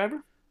NASCAR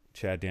driver?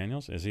 Chad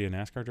Daniels, is he a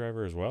NASCAR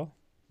driver as well?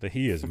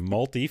 He is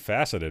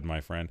multifaceted, my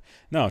friend.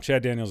 No,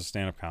 Chad Daniels is a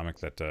stand-up comic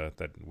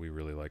that we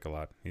really like a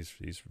lot. He's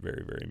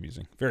very, very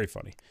amusing, very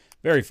funny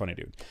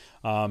dude.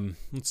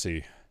 Let's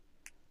see.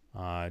 Do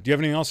you have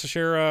anything else to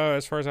share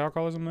as far as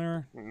alcoholism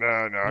there? No,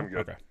 I'm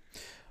good. Okay.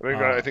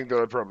 I think that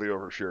I probably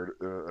overshared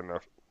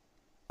enough.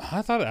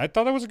 I thought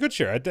that was a good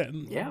share.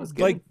 Yeah, it was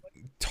good. Like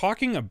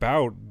talking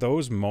about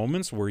those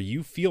moments where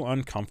you feel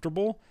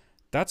uncomfortable,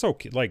 that's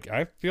okay. Like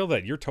I feel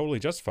that you're totally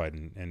justified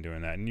in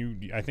doing that,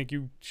 and I think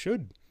you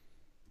should.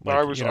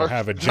 Like,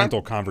 have a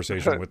gentle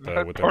conversation with the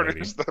lady.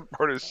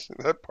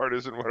 That part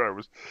isn't what I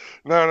was.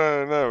 No.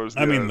 It was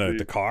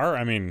the car.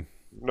 I mean,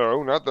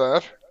 no, not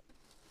that.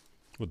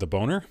 With the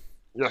boner.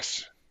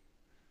 Yes.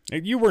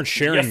 You weren't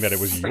sharing that it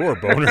was your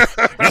boner.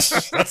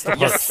 Yes, that's the part.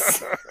 Yes.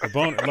 The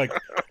boner, like,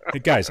 hey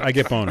guys, I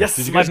get boners. Yes,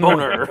 Did you my guys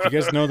boner. Do you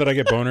guys know that I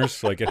get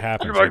boners? Like it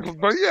happens. But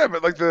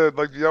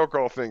the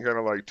alcohol thing kind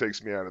of like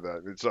takes me out of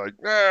that. It's like,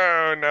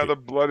 now the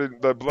blood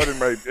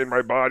in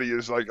my body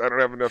is like I don't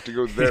have enough to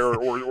go there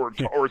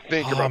or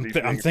think about these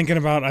things. I'm thinking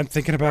about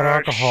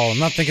alcohol. I'm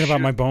not thinking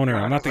about my boner.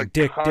 I'm not thinking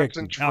dick,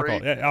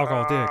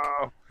 alcohol, dick.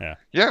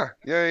 Yeah.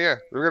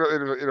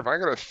 If I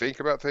gotta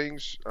think about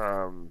things,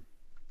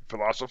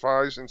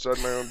 philosophize inside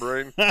my own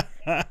brain.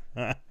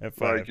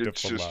 If I have to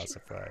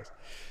philosophize.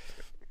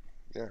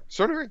 Yeah.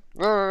 So anyway,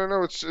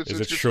 no. Is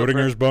it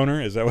Schrodinger's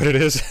boner? Is that what it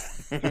is?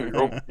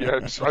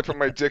 I put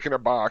my dick in a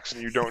box,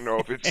 and you don't know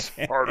if it's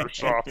hard or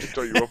soft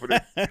until you open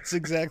it. That's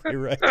exactly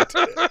right.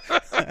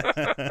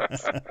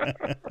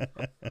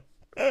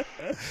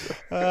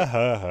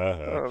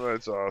 Oh,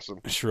 that's awesome.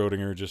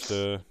 Schrodinger just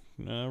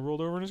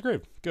rolled over in his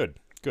grave. Good.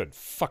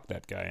 Fuck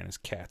that guy and his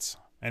cats.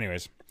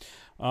 Anyways,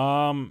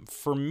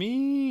 for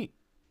me,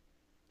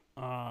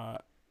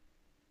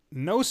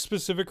 no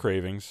specific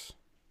cravings.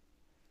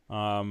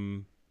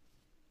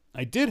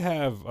 I did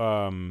have,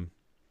 what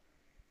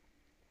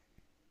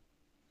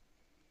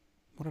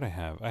did I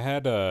have? I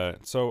had,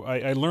 so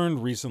I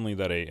learned recently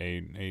that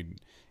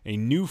a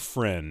new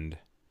friend,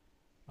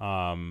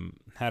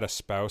 had a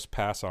spouse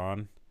pass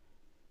on,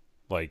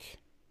 like,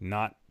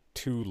 not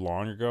too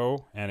long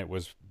ago, and it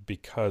was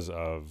because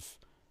of,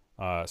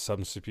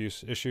 substance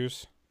abuse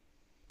issues,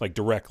 like,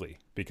 directly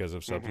because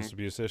of substance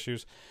abuse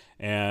issues,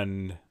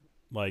 and,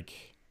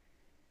 like,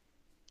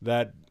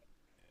 that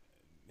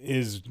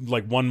is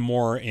like one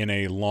more in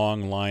a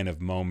long line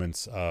of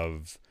moments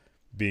of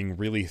being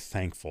really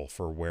thankful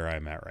for where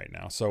I'm at right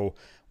now. So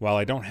while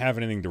I don't have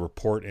anything to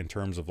report in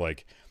terms of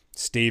like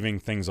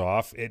staving things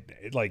off,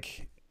 it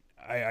like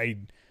I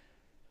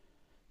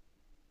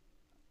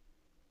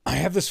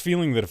have this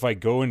feeling that if I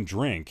go and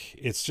drink,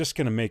 it's just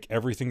going to make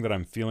everything that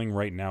I'm feeling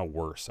right now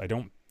worse. I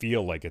don't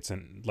feel like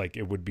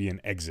it would be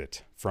an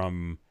exit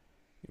from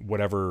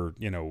whatever,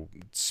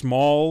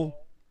 small.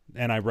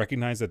 And I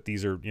recognize that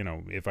these are,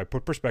 if I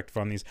put perspective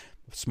on these,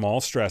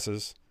 small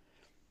stresses,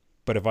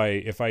 but if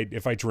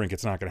I drink,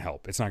 it's not going to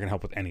help. It's not going to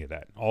help with any of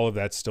that. All of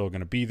that's still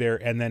going to be there.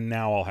 And then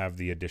now I'll have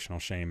the additional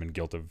shame and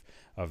guilt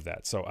of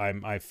that. So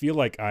I feel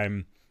like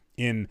I'm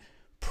in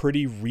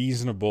pretty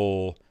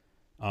reasonable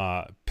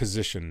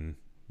position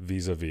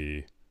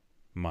vis-a-vis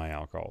my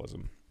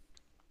alcoholism.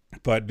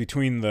 But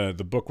between the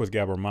book with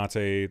Gabor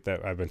Mate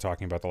that I've been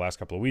talking about the last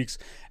couple of weeks,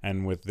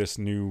 and with this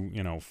new,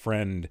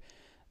 friend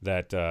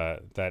that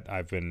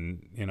I've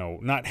been,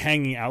 not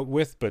hanging out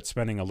with, but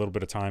spending a little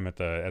bit of time at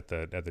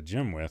the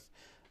gym with,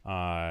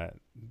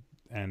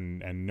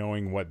 and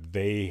knowing what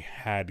they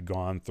had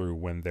gone through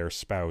when their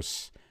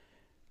spouse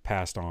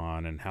passed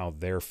on and how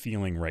they're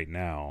feeling right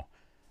now,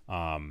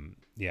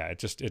 it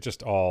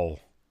just all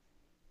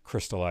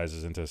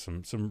crystallizes into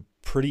some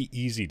pretty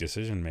easy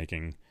decision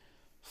making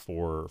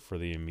for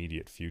the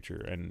immediate future.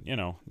 And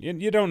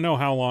you don't know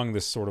how long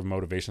this sort of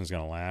motivation is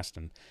going to last,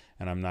 and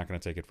I'm not going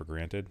to take it for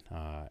granted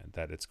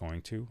that it's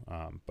going to,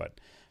 but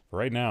for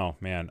right now,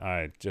 man,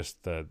 I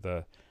just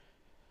the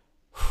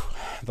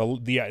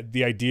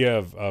idea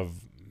of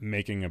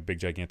making a big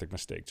gigantic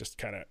mistake just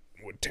kind of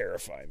would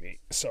terrify me.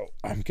 So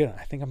I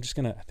think I'm just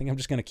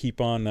gonna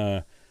keep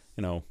on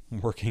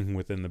working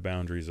within the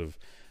boundaries of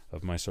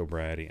my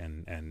sobriety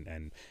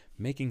and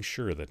making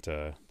sure that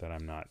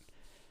I'm not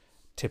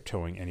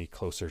tiptoeing any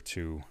closer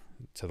to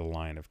the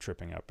line of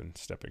tripping up and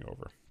stepping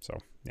over. So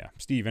yeah,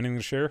 Steve, anything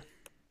to share?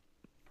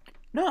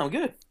 No, I'm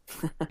good.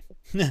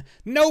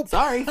 Nope.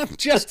 Sorry. I'm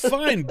just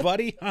fine,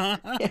 buddy. Yeah.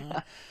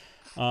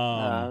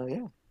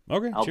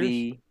 Okay.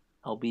 Cheers.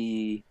 I'll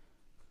be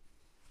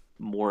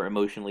more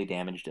emotionally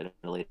damaged at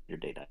a later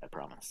date, I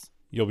promise.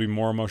 You'll be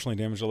more emotionally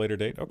damaged at a later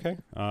date. Okay.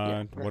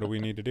 Yeah. What do we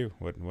need to do?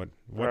 What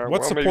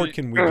well, support maybe,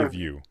 can we give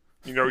you?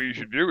 You know what you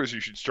should do is you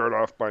should start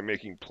off by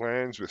making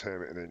plans with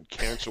him and then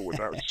cancel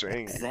without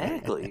saying anything.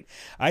 Exactly.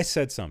 I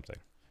said something.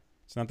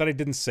 It's not that I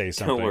didn't say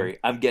something. Don't worry.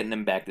 I'm getting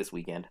him back this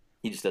weekend.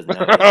 He just doesn't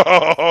know.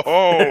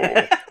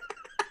 Oh!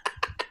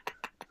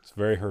 It's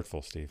very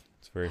hurtful, Steve.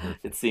 It's very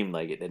hurtful. It seemed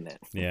like it, didn't it?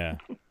 Yeah.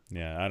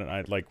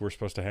 Yeah. We're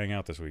supposed to hang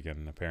out this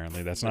weekend.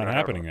 Apparently, that's not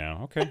happening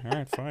now. Okay. All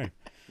right. Fine.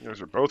 You guys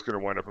are both going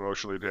to wind up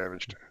emotionally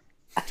damaged.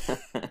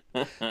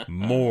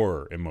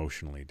 More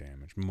emotionally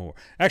damaged. More.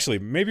 Actually,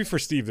 maybe for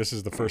Steve, this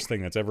is the first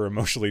thing that's ever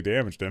emotionally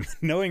damaged him.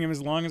 Knowing him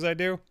as long as I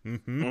do,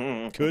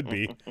 could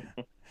be.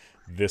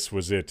 This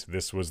was it.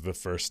 This was the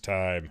first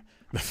time.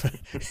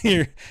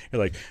 You're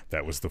like,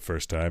 that was the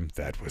first time.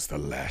 That was the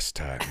last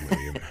time,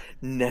 William.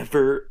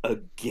 Never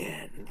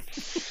again.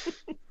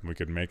 We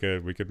could make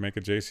a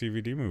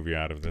JCVD movie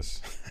out of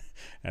this.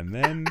 And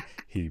then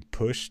he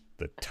pushed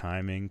the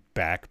timing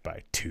back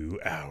by 2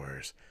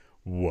 hours.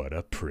 What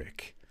a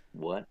prick.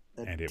 What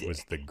a And it dick.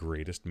 was the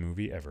greatest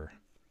movie ever.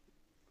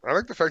 I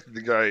like the fact that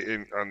the guy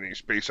on the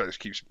Space Ice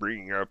keeps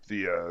bringing up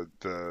the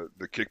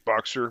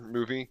kickboxer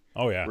movie.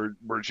 Oh yeah.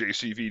 Where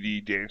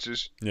JCVD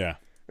dances. Yeah.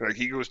 Like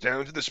he goes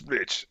down to the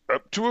splits,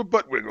 up to a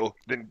butt wiggle,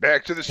 then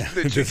back to the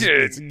splits The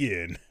again splits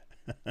again.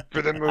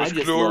 for the most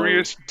just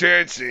glorious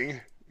dancing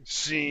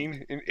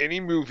scene in any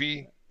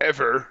movie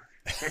ever.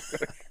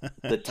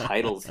 The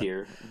titles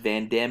here.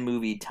 Van Damme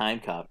movie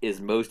Time Cop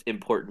is most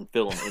important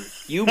film in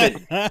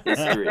human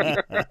history.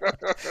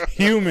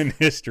 Human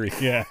history.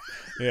 Yeah.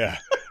 Yeah.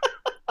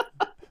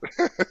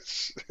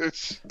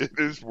 It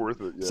is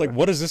worth it. Yeah. It's like,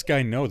 what does this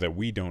guy know that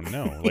we don't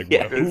know? Like,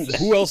 Yeah,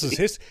 who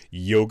else's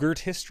yogurt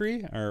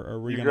history? Are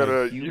we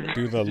gonna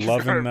do the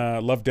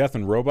Love, Death,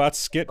 and Robots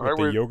skit with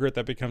the yogurt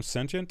that becomes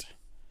sentient?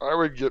 I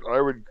would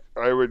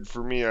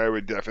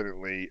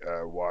definitely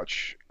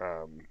watch.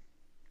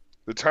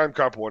 The Time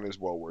Cop one is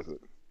well worth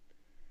it.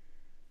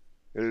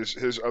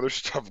 His other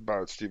stuff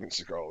about Steven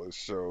Seagal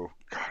is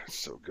it's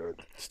so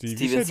good. Steve,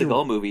 Steven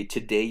Seagal movie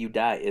Today You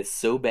Die is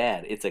so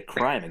bad it's a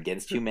crime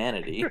against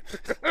humanity.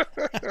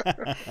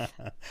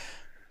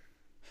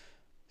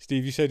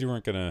 Steve, you said you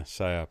weren't gonna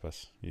psyop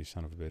us, you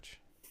son of a bitch.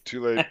 Too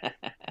late.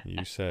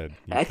 You said.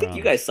 I think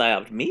you guys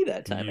psyoped me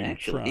that time. You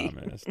actually,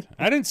 promised.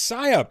 I didn't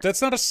psyop.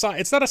 That's not a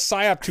It's not a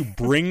psyop to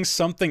bring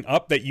something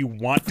up that you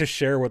want to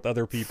share with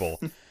other people.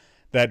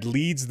 That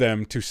leads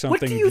them to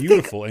something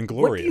beautiful and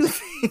glorious. What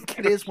do you think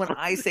it is when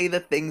I say the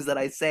things that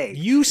I say?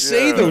 You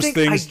say those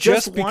things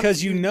just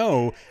because you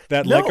know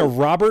that, like a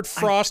Robert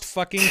Frost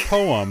fucking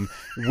poem,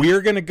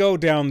 we're going to go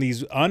down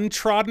these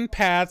untrodden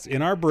paths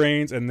in our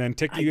brains, and then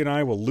Tiki and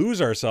I will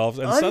lose ourselves,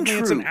 and suddenly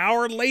it's an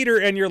hour later,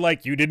 and you're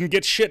like, you didn't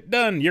get shit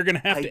done. You're going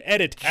to have to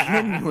edit.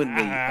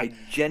 I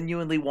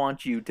genuinely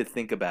want you to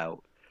think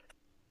about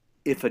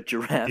if a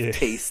giraffe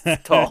tastes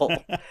tall.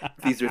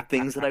 These are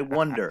things that I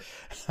wonder.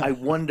 I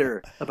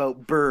wonder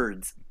about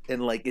birds,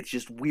 and it's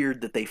just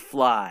weird that they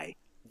fly.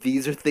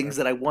 These are things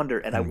that I wonder,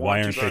 and I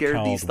want to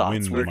share these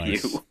thoughts with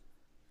you.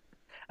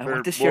 I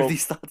want to share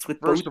these thoughts with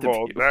both of you.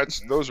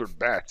 First of all, those are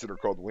bats that are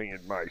called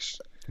winged mice.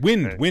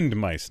 Wind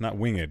mice, not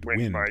winged.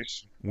 Wind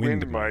mice.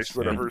 Wind mice,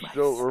 whatever.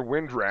 Or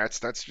wind rats.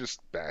 That's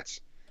just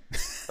bats.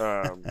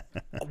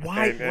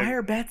 Why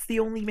are bats the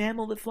only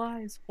mammal that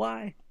flies?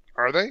 Why?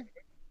 Are they?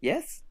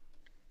 Yes.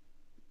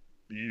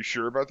 You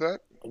sure about that?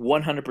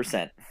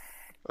 100%.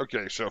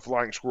 Okay, so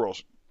flying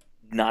squirrels.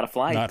 Not a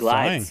fly. Not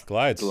glides.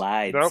 Flying.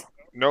 Glides.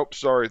 Nope.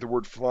 Sorry, the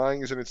word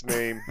flying is in its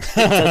name. It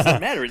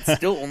doesn't matter. It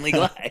still only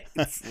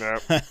glides. No.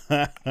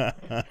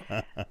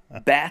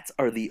 Bats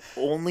are the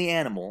only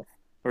animal,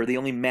 or the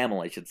only mammal,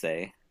 I should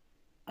say.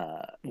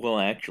 Well,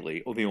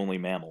 actually, the only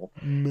mammal.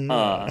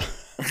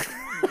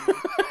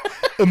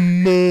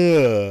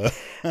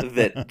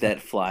 that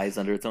flies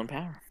under its own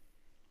power.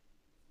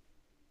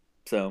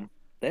 So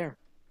there.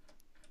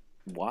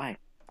 Why?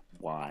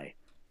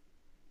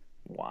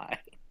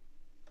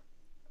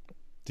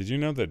 Did you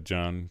know that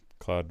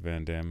Jean-Claude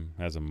Van Damme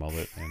has a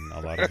mullet in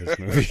a lot of his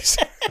movies?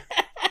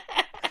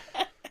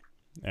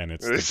 And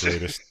it's the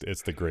greatest.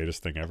 It's the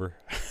greatest thing ever.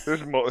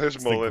 His mullet,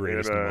 the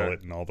greatest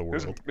mullet in all the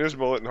world. His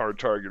mullet in Hard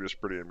Target is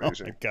pretty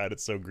amazing. Oh my god,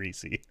 it's so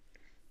greasy.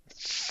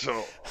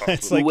 So awesome.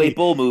 It's like Uwe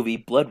Boll movie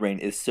Blood Rain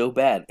is so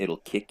bad it'll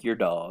kick your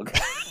dog.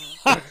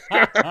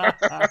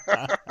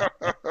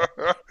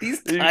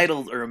 These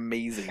titles are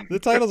amazing. The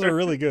titles are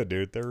really good,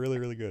 dude. They're really,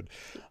 really good.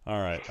 All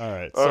right.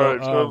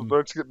 So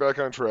let's get back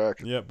on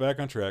track. Yeah, back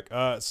on track.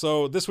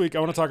 So this week I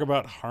want to talk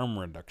about harm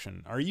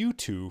reduction. Are you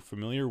two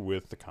familiar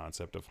with the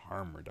concept of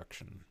harm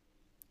reduction?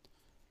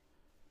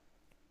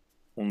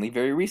 Only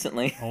very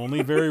recently.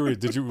 Only very. Were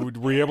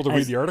you able to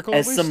read the article?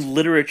 As some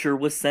literature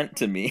was sent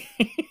to me.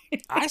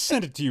 I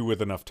sent it to you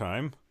with enough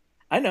time.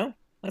 I know.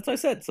 That's what I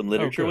said. Some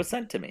literature was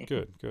sent to me.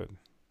 Good.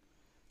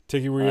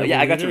 Tiki, were you able yeah,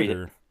 to I got to read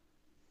it.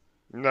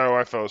 No,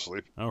 I fell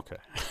asleep. Okay.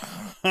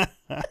 All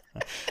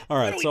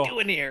right. What are we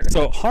doing here?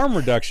 So harm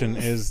reduction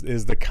is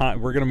the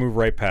we're gonna move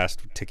right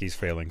past Tiki's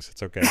failings.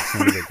 It's okay. It's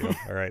no big deal.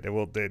 All right.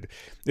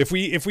 If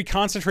we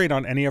concentrate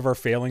on any of our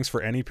failings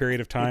for any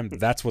period of time,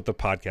 that's what the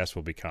podcast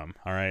will become.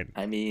 All right.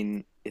 I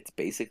mean, it's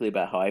basically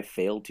about how I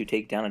failed to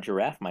take down a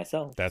giraffe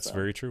myself. That's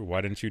very true.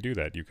 Why didn't you do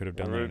that? You could have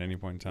done that at any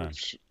point in time.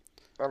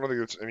 I don't think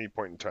it's any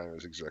point in time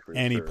is exactly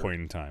any fair.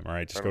 point in time. All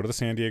right. Just go to the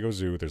San Diego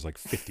Zoo. There's like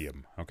 50 of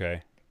them.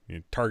 Okay.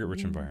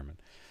 Target-rich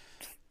environment.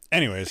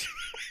 Anyways,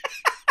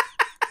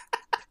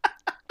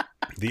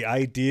 the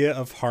idea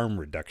of harm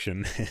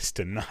reduction is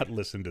to not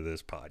listen to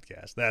this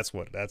podcast. That's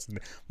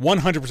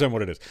 100%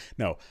 what it is.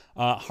 No,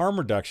 harm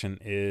reduction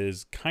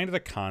is kind of the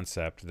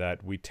concept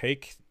that we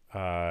take,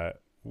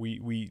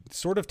 we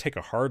sort of take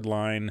a hard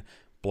line,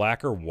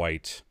 black or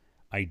white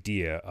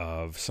idea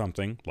of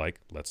something like,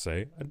 let's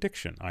say,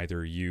 addiction.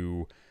 Either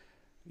you're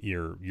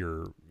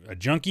a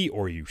junkie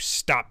or you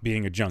stop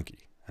being a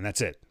junkie, and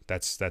that's it.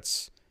 That's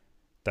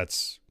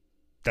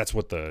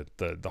what the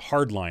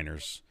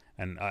hardliners,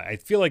 and I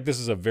feel like this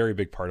is a very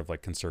big part of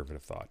like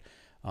conservative thought,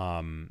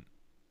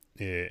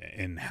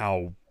 in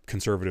how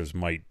conservatives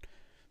might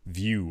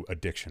view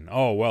addiction.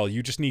 Oh, well,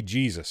 you just need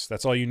Jesus.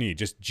 That's all you need,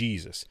 just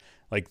Jesus.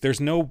 Like there's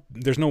no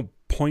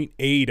point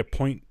A to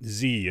point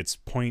Z. It's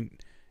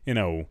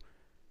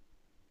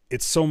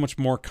it's so much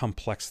more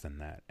complex than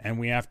that, and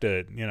we have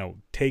to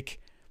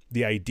take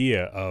the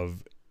idea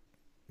of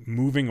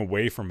moving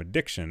away from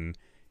addiction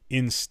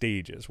in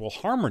stages. Well,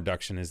 harm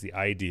reduction is the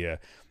idea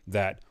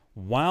that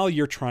while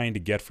you're trying to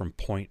get from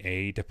point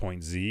A to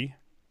point Z,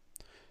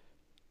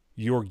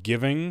 you're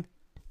giving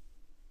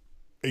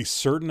a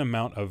certain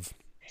amount of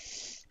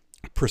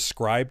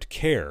prescribed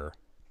care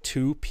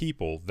to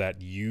people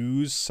that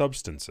use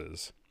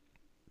substances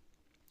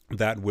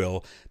that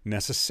will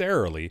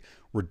necessarily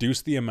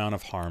reduce the amount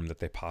of harm that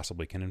they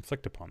possibly can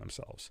inflict upon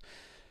themselves.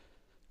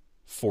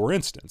 For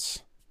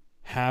instance,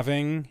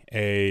 having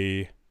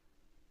a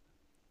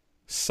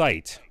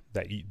site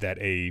that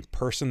a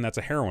person that's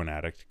a heroin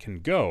addict can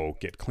go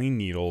get clean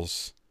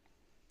needles,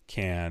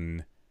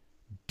 can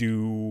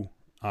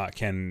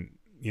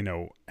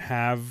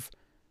have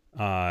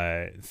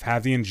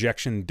the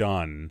injection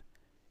done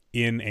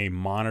in a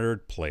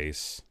monitored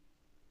place,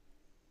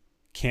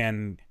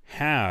 can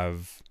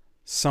have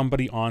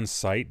somebody on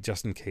site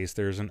just in case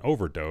there's an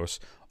overdose,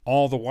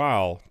 all the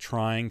while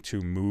trying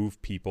to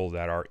move people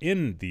that are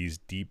in these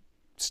deep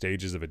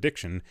stages of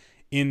addiction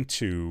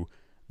into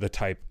the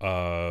type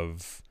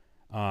of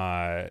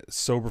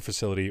sober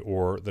facility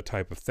or the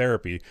type of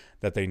therapy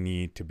that they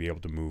need to be able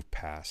to move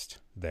past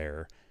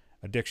their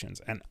addictions.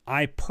 And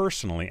I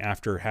personally,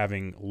 after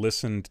having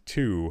listened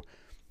to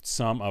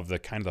some of the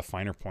kind of the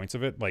finer points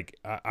of it, like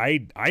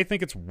I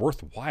think it's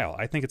worthwhile.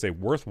 I think it's a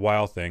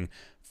worthwhile thing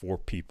for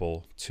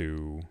people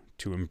to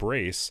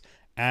embrace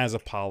as a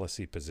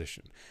policy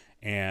position.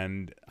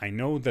 And I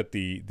know that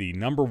the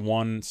number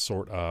one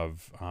sort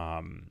of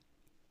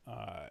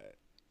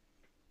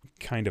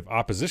kind of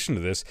opposition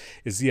to this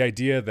is the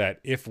idea that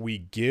if we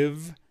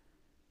give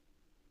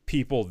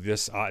people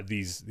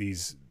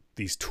these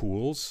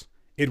tools,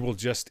 it will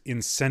just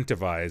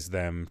incentivize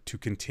them to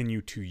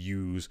continue to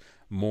use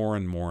more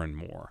and more and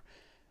more.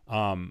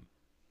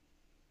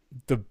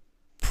 The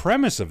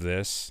premise of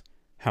this,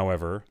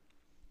 however,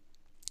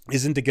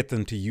 isn't to get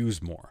them to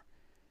use more.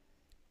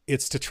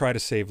 It's to try to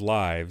save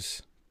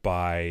lives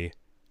by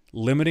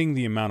limiting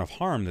the amount of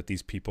harm that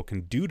these people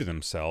can do to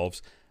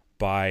themselves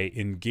by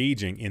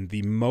engaging in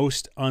the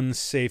most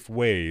unsafe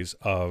ways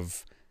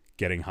of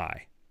getting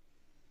high.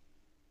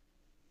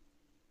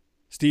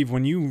 Steve,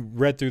 when you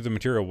read through the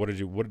material, what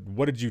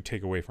did you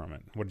take away from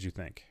it? What did you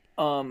think?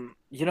 I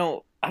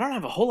don't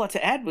have a whole lot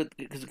to add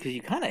because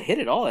you kind of hit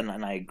it all, and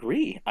I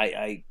agree.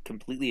 I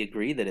completely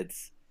agree that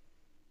it's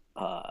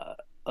a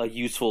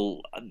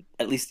useful,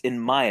 at least in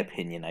my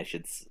opinion, I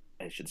should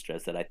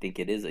stress that I think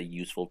it is a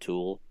useful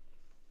tool.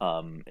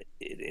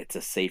 It's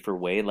a safer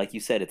way, like you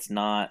said. It's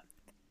not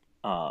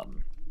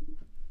um,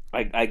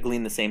 I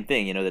glean the same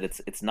thing. You know that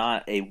it's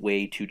not a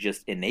way to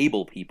just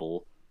enable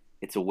people.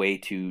 It's a way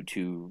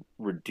to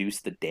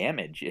reduce the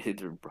damage.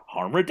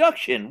 Harm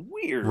reduction.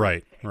 Weird.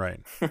 Right,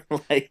 right.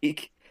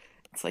 Like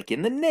it's like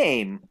in the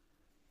name.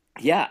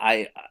 Yeah,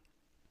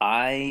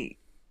 I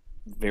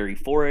very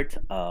for it.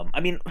 I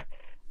mean,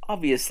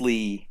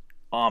 obviously,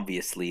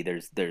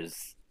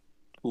 there's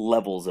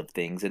levels of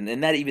things, and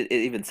that even it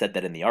even said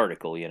that in the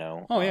article.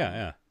 Oh yeah,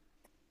 yeah.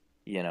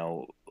 You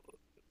know,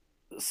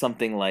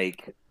 something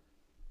like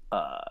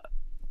uh,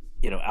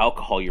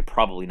 alcohol. You're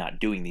probably not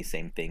doing these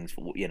same things.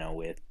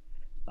 With,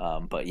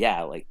 but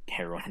yeah, like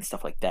heroin and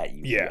stuff like that,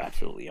 you Yeah.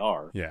 absolutely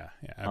are. Yeah,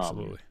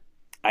 absolutely.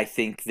 I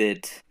think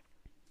that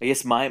I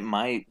guess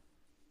my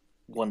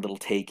one little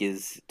take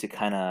is to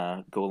kind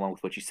of go along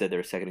with what you said there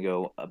a second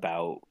ago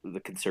about the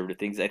conservative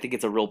things. I think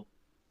it's a real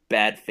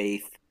bad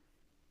faith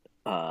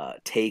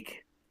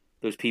take.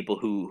 Those people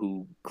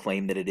who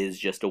claim that it is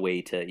just a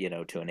way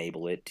to to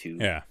enable it to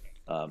Yeah.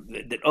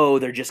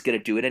 they're just gonna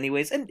do it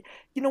anyways. And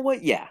you know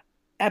what? Yeah,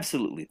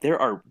 absolutely. There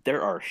are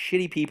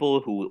shitty people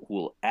who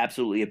will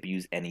absolutely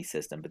abuse any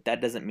system, but that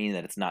doesn't mean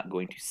that it's not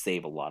going to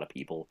save a lot of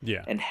people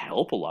Yeah. and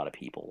help a lot of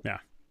people. Yeah.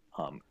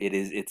 It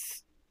is.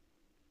 It's.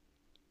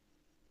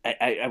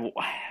 I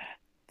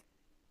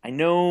I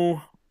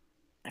know.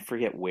 I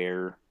forget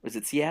where. Was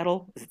it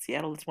Seattle? Is it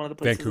Seattle? That's one of the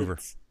places. Vancouver.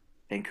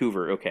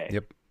 Vancouver. Okay.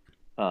 Yep.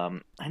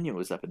 I knew it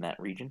was up in that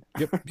region.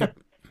 Yep.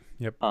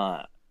 Yep.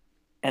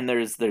 And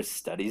there's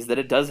studies that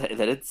it does that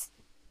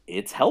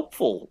it's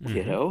helpful.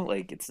 Mhm.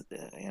 Like it's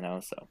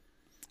so.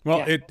 Well,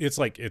 Yeah.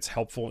 it's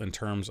helpful in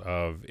terms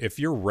of if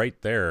you're right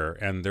there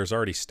and there's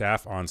already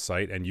staff on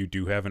site and you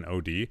do have an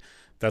OD,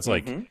 that's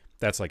like Mhm.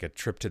 that's like a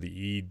trip to the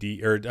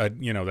ED or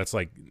that's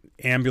like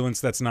ambulance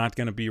that's not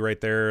going to be right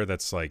there.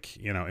 That's like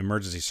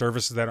emergency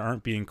services that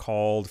aren't being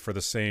called for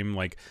the same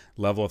like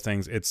level of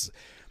things. It's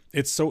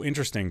so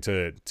interesting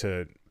to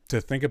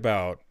think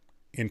about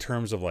in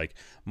terms of like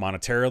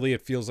monetarily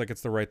it feels like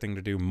it's the right thing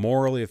to do,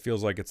 morally it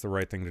feels like it's the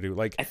right thing to do,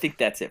 like I think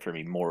that's it for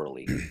me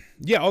morally.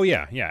 yeah, oh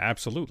yeah,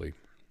 absolutely.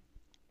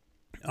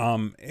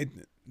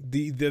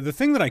 The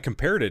thing that I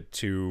compared it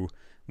to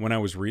when I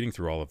was reading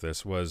through all of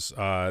this was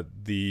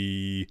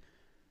the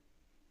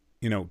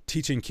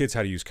teaching kids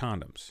how to use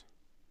condoms.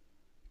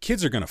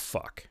 Kids are gonna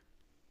fuck.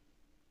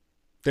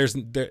 There's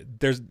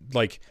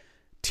like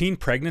teen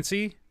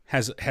pregnancy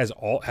has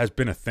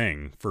been a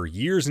thing for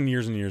years and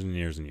years and years and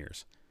years and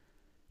years.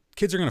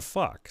 Kids are gonna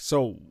fuck.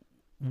 So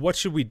what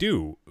should we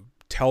do?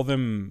 Tell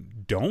them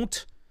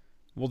don't?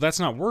 Well, that's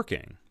not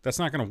working. That's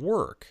not gonna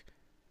work.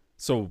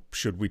 So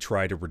should we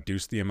try to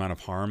reduce the amount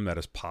of harm that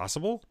is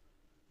possible?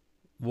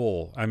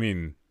 Well, I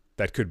mean,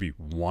 that could be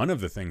one of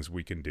the things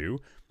we can do.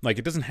 Like,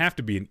 it doesn't have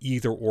to be an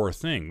either or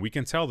thing. We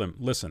can tell them,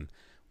 listen,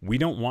 we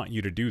don't want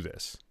you to do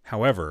this.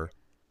 However,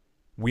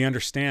 we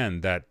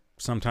understand that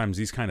sometimes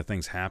these kind of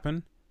things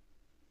happen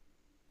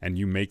and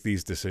you make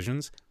these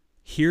decisions.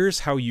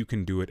 Here's how you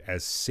can do it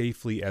as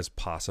safely as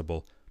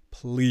possible.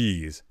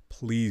 Please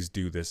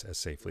do this as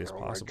safely as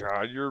possible. Oh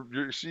my God,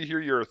 you're see here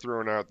you're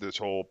throwing out this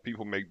whole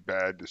people make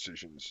bad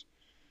decisions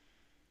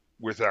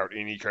without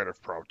any kind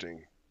of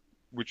prompting,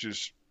 which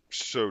is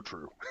so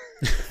true.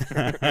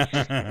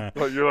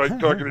 Like you're like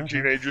talking to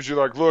teenagers, you're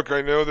like, look,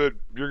 I know that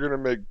you're gonna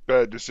make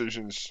bad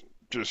decisions.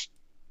 Just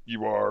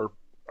you are,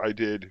 I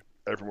did,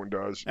 everyone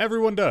does.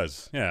 Everyone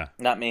does. Yeah.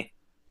 Not me.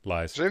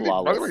 Lies. Same thing.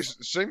 By the way,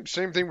 Flawless.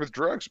 same thing with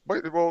drugs.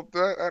 Well,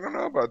 I don't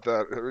know about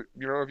that.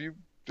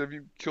 Have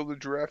you killed a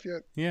giraffe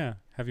yet? Yeah.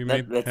 Have you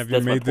That's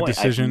made my the point.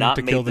 decision I've not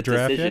to made kill the the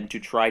giraffe decision yet? to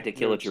try to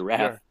kill a Yes, giraffe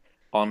yeah.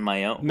 on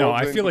my own. No, Well,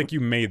 I then feel like you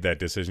made that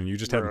decision. You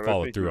just haven't I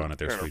followed think through you on it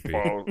there, kind of Sweet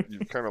Pea. you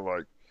kind of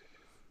like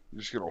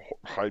you're just gonna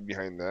hide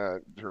behind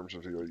that in terms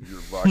of your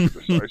lack of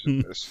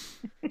decisiveness.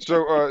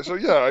 So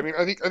yeah, I mean,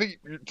 I think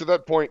to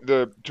that point,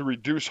 to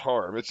reduce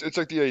harm, it's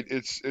like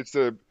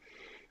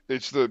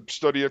it's the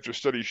study after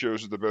study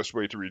shows that the best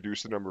way to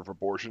reduce the number of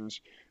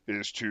abortions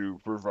is to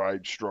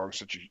provide strong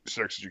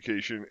sex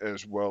education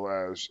as well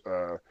as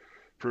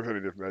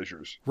preventative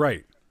measures.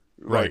 Right.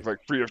 Right. Like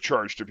free of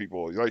charge to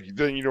people. Like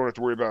then you don't have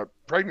to worry about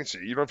pregnancy.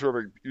 You don't have to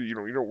worry, you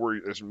don't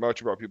worry as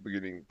much about people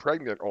getting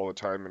pregnant all the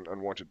time and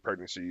unwanted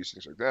pregnancies,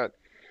 things like that.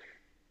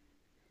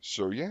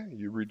 So yeah,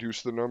 you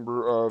reduce the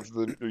number of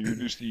you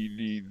reduce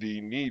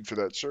the need for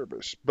that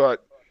service.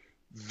 But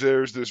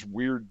there's this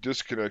weird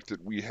disconnect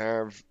that we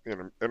have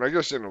and I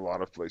guess in a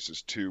lot of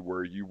places too,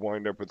 where you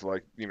wind up with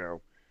like God,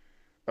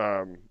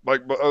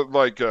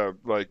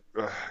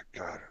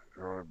 I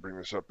don't want to bring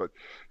this up, but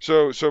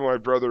so my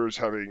brother is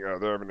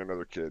they're having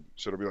another kid,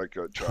 so it'll be like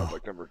child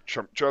number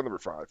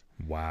 5.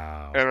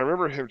 Wow. And I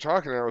remember him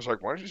talking, and I was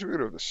like, why don't you go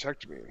to a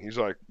vasectomy? And he's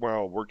like,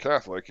 well, we're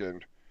Catholic,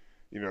 and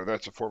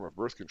that's a form of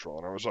birth control.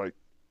 And I was like,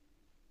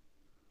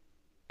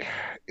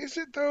 is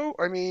it though?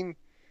 I mean,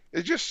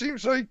 it just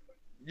seems like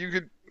you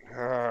could.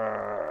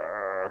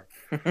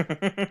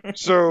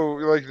 So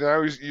like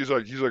now he's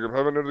like I'm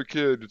having another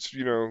kid. It's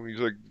he's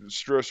like it's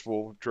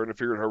stressful trying to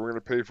figure out how we're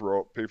gonna pay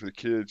for the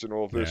kids and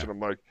all of this. Yeah. And I'm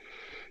like,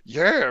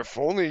 yeah, if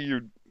only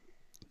you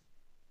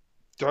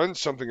done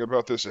something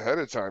about this ahead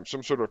of time,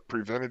 some sort of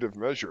preventative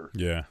measure.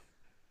 Yeah.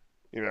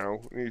 You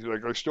know, and he's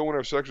like, I still want to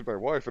have sex with my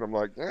wife, and I'm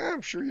like, yeah,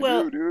 I'm sure you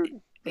Well, do,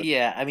 dude.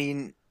 yeah, I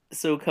mean,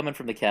 so coming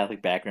from the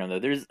Catholic background, though,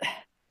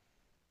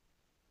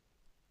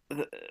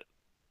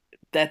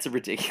 that's a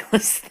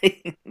ridiculous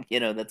thing.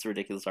 That's a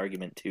ridiculous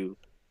argument too.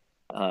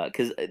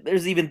 Because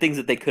there's even things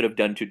that they could have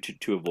done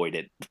to avoid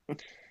it.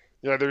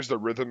 Yeah, there's the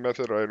rhythm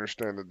method. I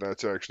understand that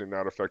that's actually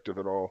not effective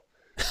at all.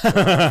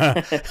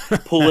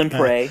 Pull and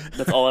pray.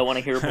 That's all I want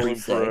to hear a Pull and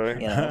priest say.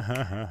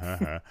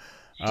 pray.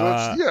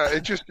 So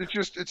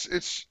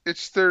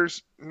it's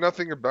there's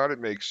nothing about it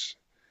makes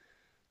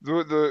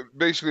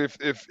basically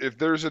if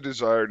there's a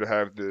desire to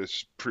have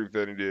this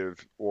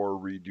preventative or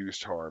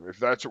reduced harm, if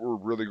that's what we're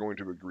really going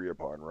to agree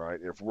upon, right?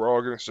 If we're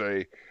all going to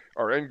say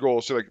our end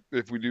goal, so like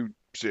if we do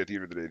say at the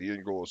end of the day, the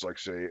end goal is like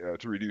say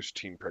to reduce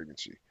teen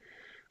pregnancy,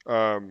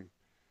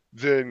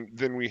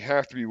 then we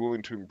have to be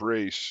willing to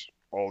embrace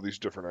all these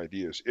different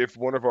ideas. If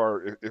one of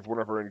our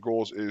end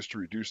goals is to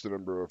reduce the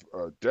number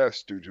of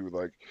deaths due to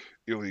like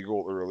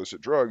illegal or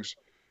illicit drugs,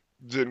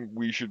 then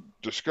we should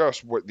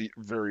discuss what the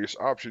various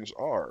options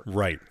are.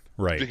 Right.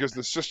 Because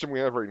the system we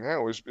have right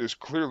now is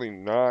clearly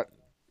not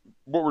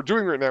what we're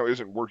doing right now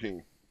isn't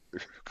working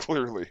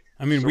clearly.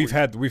 I mean, so we've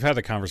had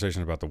the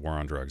conversation about the war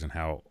on drugs and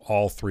how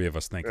all three of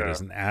us think it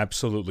is an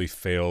absolutely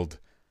failed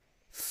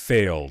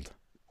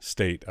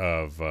state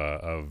of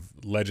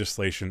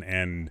legislation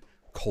and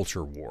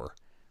culture war.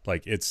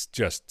 Like, it's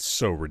just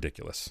so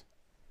ridiculous.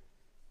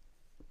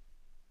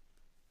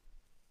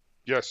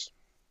 Yes.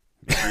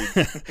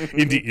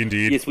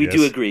 Indeed. Yes, we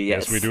do agree.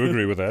 Yes, we do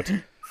agree with that.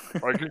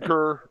 I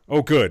concur.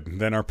 Oh, good.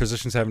 Then our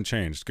positions haven't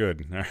changed.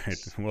 Good. All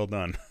right. Well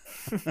done.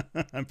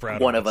 I'm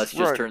proud One of us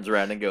just turns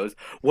around and goes,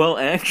 well,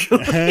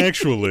 actually. I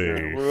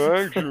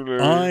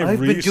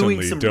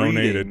recently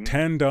donated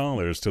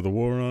 $10 to the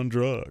war on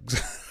drugs.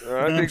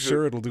 I think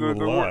sure it'll do a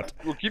lot.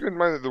 Well, keep in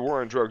mind that the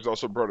war on drugs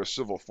also brought a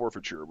civil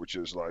forfeiture, which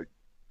is like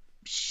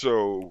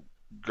so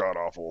god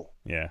awful.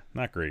 Yeah,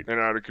 not great. And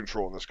out of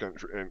control in this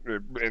country.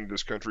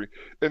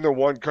 In the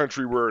one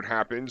country where it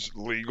happens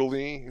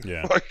legally.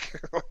 Yeah. Like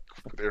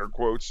with air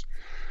quotes.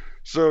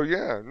 So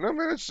yeah, no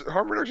man,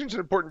 harm reduction is an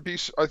important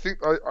piece. I think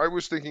I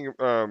was thinking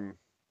about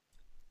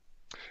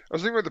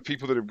the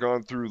people that have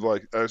gone through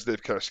like as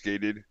they've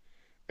cascaded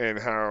and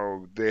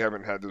how they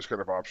haven't had those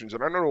kind of options.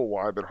 And I don't know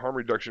why, but harm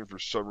reduction for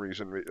some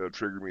reason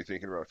triggered me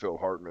thinking about Phil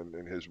Hartman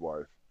and his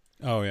wife.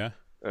 Oh yeah.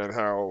 And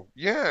how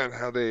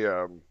they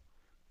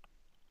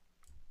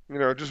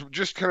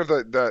just kind of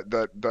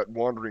that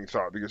wandering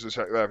thought, because this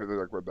happened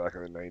like right back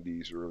in the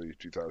 90s, early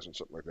 2000s,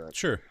 something like that.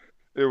 Sure.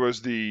 It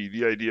was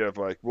the idea of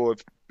like, well,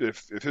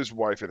 if his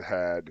wife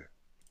had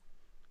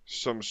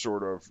some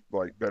sort of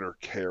like better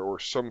care or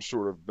some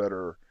sort of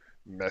better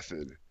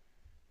method,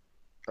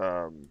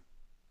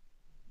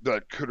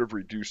 that could have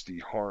reduced the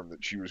harm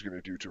that she was going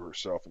to do to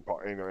herself and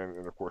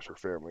of course her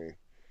family.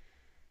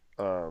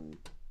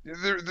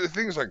 There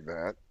things like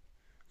that.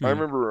 I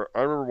remember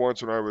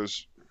once when I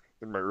was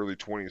in my early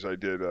 20s,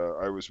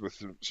 I was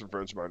with some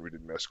friends of mine. We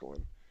did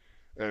mescaline,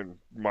 and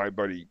my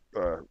buddy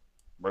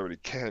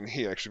Ken,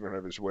 he actually went out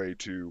of his way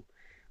to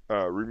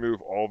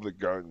remove all the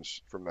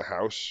guns from the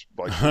house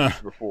like the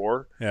week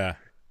before. Yeah.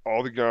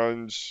 All the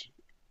guns,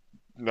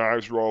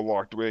 knives were all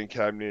locked away in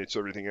cabinets,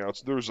 everything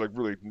else. There was like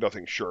really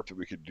nothing sharp that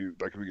we could do,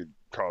 like we could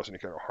cause any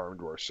kind of harm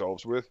to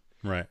ourselves with,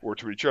 right, or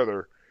to each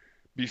other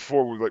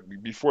before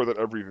that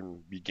ever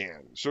even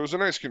began. So it was a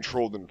nice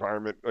controlled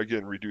environment,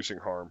 again reducing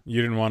harm.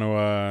 You didn't want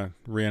to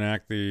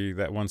reenact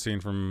that one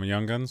scene from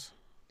Young Guns?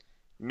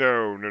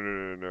 No.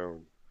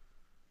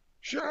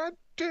 Shut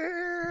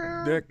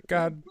down that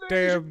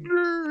goddamn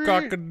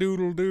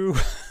cock-a-doodle-doo.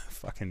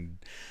 Fucking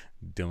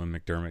Dylan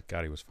McDermott.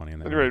 God, he was funny in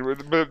that. Anyway,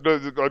 but I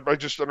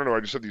don't know.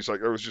 I just had these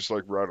like I was just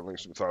like rattling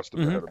some thoughts to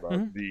my head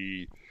about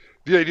the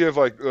idea of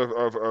like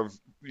of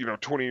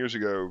 20 years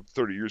ago,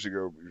 30 years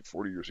ago,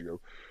 40 years ago,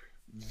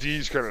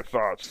 these kind of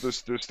thoughts,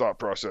 this thought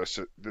process,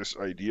 this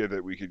idea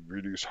that we could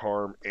reduce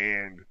harm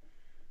and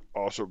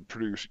also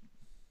produce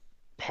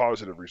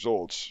positive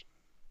results,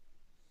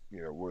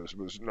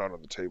 was not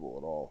on the table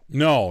at all.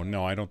 No,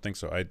 I don't think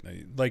so. I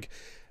like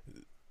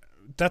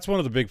that's one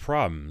of the big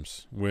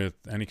problems with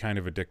any kind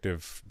of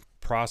addictive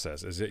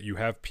process is that you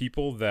have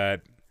people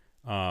that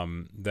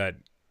that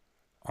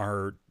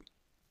are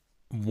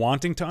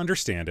wanting to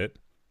understand it,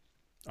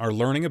 are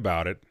learning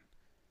about it,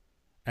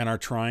 and are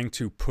trying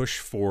to push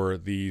for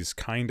these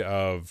kind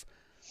of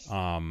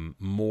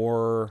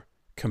more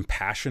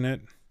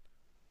compassionate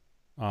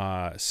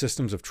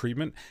systems of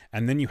treatment.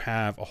 And then you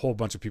have a whole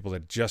bunch of people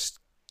that just,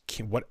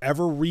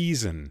 whatever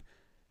reason,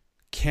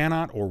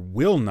 cannot or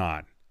will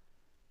not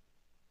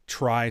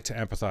try to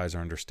empathize or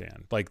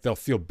understand. Like, they'll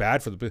feel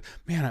bad for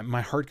man,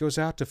 my heart goes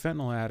out to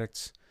fentanyl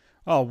addicts.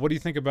 Oh, what do you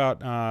think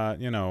about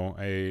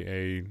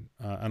an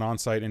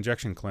on-site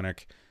injection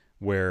clinic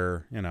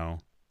where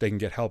they can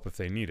get help if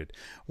they need it?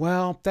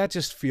 Well, that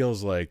just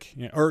feels like,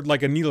 or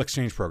like a needle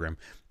exchange program.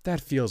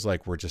 That feels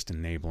like we're just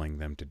enabling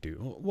them to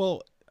do.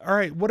 Well, all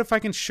right. What if I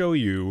can show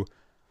you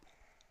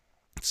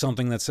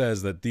something that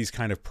says that these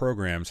kind of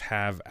programs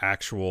have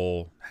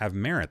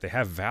merit, they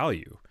have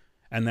value,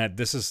 and that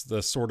this is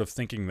the sort of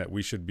thinking that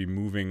we should be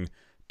moving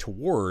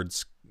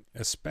towards,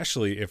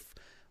 especially if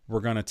we're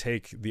going to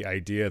take the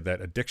idea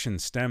that addiction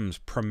stems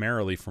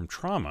primarily from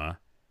trauma,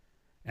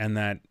 and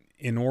that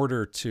in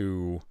order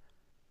to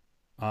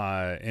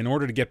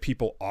get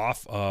people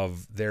off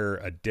of their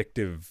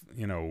addictive,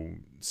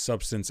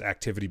 substance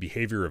activity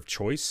behavior of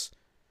choice,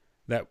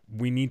 that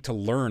we need to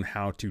learn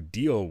how to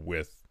deal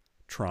with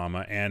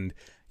trauma, and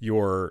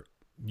you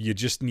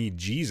just need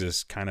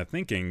Jesus kind of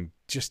thinking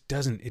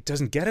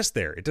doesn't get us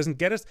there. It doesn't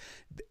get us.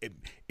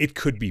 It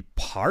could be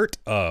part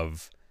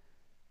of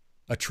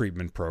a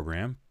treatment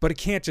program, but it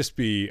can't just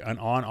be an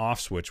on-off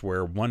switch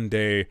where one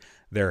day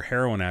they're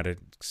heroin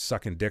addict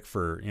sucking dick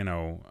for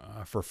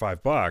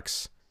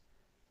 $5,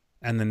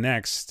 and the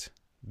next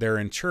they're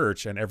in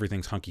church and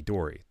everything's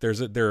hunky-dory.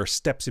 There are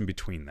steps in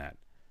between that.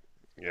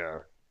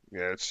 Yeah,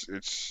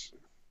 it's.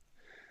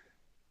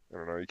 I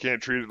don't know. You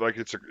can't treat it like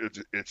it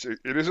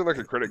isn't like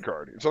a credit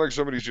card. It's not like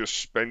somebody's just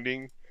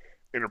spending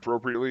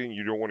inappropriately and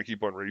you don't want to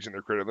keep on raising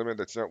their credit limit.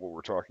 That's not what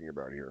we're talking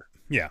about here.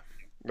 Yeah.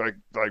 Like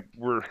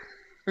we're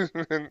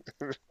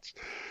it's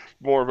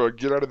more of a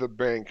get out of the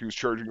bank who's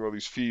charging you all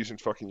these fees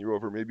and fucking you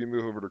over. Maybe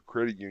move over to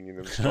credit union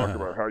and let's talk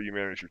about how you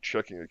manage your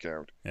checking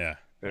account. Yeah.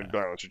 And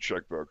balance your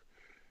checkbook.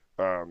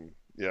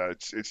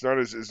 It's not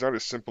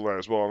as simple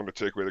as, well, I'm going to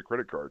take away the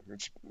credit card.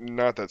 It's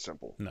not that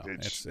simple. No,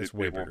 it's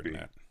way bigger than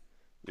that.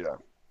 Yeah.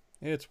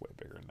 It's way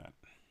bigger than that.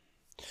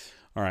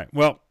 All right.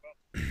 Well,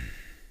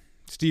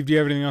 Steve, do you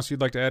have anything else you'd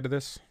like to add to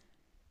this?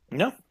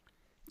 No.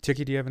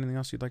 Tiki, do you have anything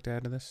else you'd like to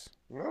add to this?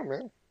 No,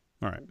 man.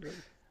 All right.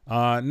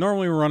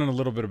 Normally we're running a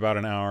little bit about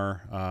an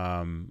hour,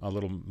 a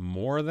little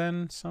more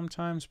than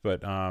sometimes,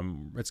 but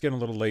it's getting a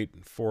little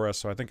late for us,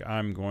 so I think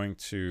I'm going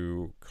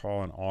to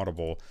call an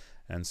audible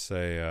and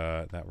say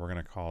that we're going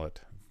to call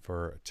it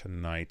for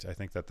tonight. I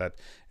think that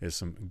is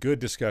some good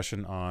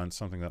discussion on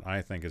something that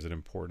I think is an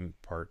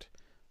important part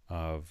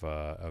of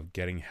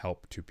getting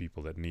help to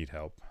people that need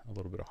help. A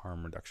little bit of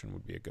harm reduction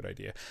would be a good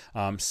idea.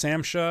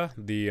 SAMHSA,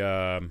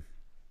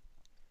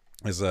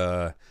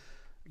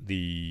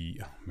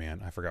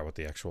 I forgot what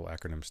the actual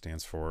acronym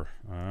stands for.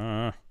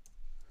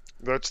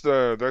 That's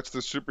the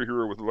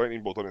superhero with the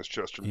lightning bolt on his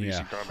chest from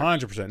DC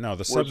Comics. 100%. No,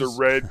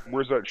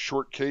 where's that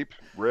short cape,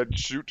 red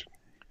suit?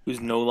 Who's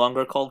no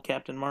longer called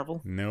Captain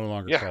Marvel? No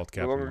longer called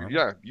Captain Marvel.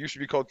 Yeah, used to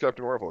be called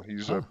Captain Marvel.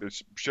 He's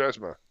it's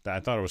Shazma. I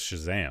thought it was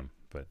Shazam,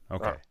 but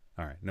okay.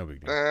 All right, no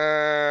big deal.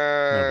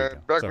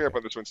 Back me up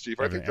on this one, Steve.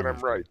 I think that I'm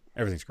right.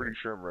 Everything's pretty great.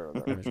 sure I'm right on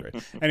that. Everything's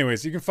great.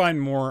 Anyways, you can find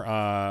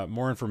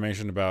more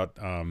information about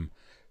harm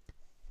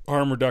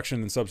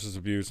reduction and substance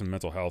abuse and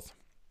mental health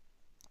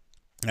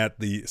at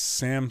the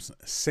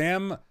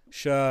SAMHSA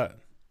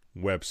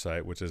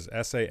website, which is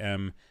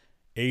samhsa.gov,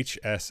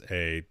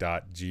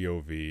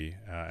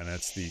 and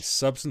that's the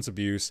Substance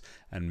Abuse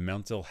and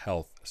Mental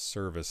Health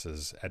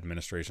Services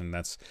Administration.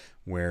 That's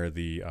where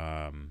the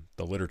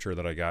literature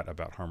that I got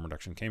about harm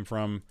reduction came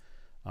from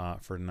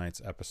for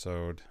tonight's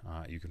episode.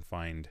 You can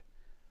find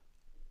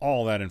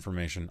all that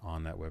information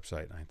on that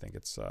website, and I think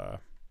it's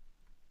a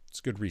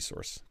good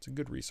resource. It's a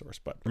good resource.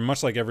 But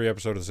much like every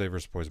episode of the Save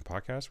vs. Poison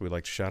podcast, we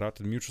like to shout out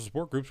to the mutual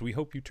support groups we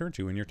hope you turn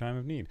to in your time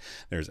of need.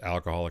 There's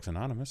Alcoholics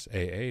Anonymous,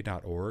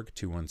 AA.org,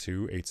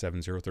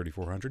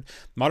 212-870-3400.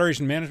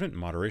 Moderation Management,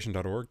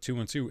 moderation.org,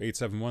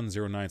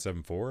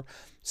 212-871-0974.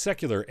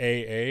 Secular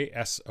AA,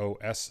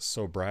 SOS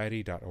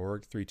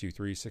Sobriety.org,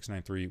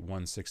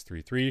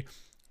 323-693-1633.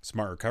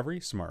 Smart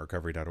Recovery,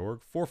 smartrecovery.org,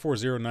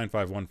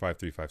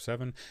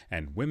 440-951-5357,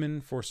 and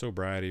Women for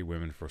Sobriety,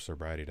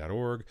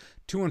 womenforsobriety.org,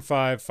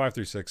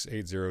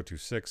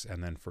 215-536-8026,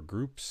 and then for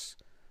groups,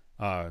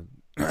 for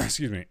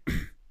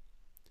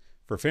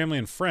family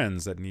and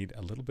friends that need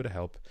a little bit of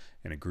help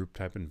in a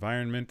group-type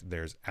environment,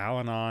 there's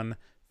Al-Anon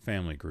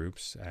Family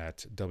Groups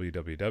at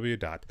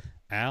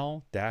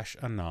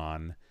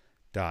www.al-anon.com.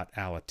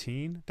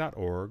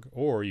 alateen.org,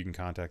 or you can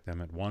contact them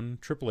at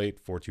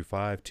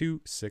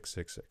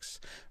 1-888-425-2666.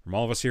 From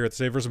all of us here at the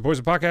Save vs.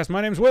 Poison podcast,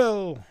 my name's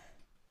Will.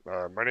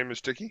 My name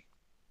is Tiki.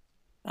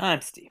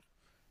 I'm Steve.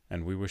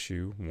 And we wish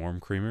you warm,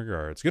 creamy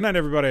regards. Good night,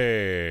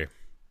 everybody.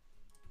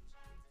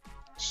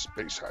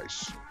 Space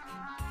Heist.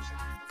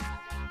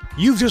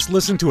 You've just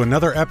listened to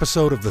another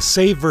episode of the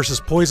Save vs.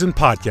 Poison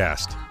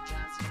podcast.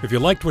 If you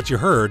liked what you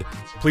heard,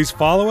 please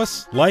follow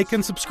us, like,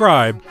 and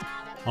subscribe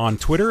on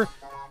Twitter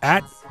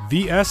at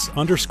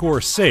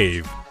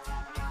VS_save,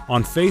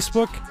 on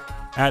Facebook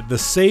at the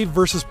Save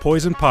vs.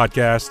 Poison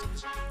podcast,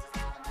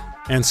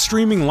 and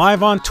streaming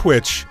live on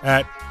Twitch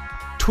at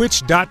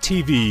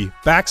twitch.tv/SVP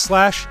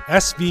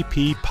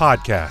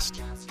podcast.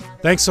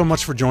 Thanks so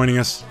much for joining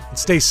us, and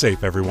stay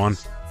safe, everyone.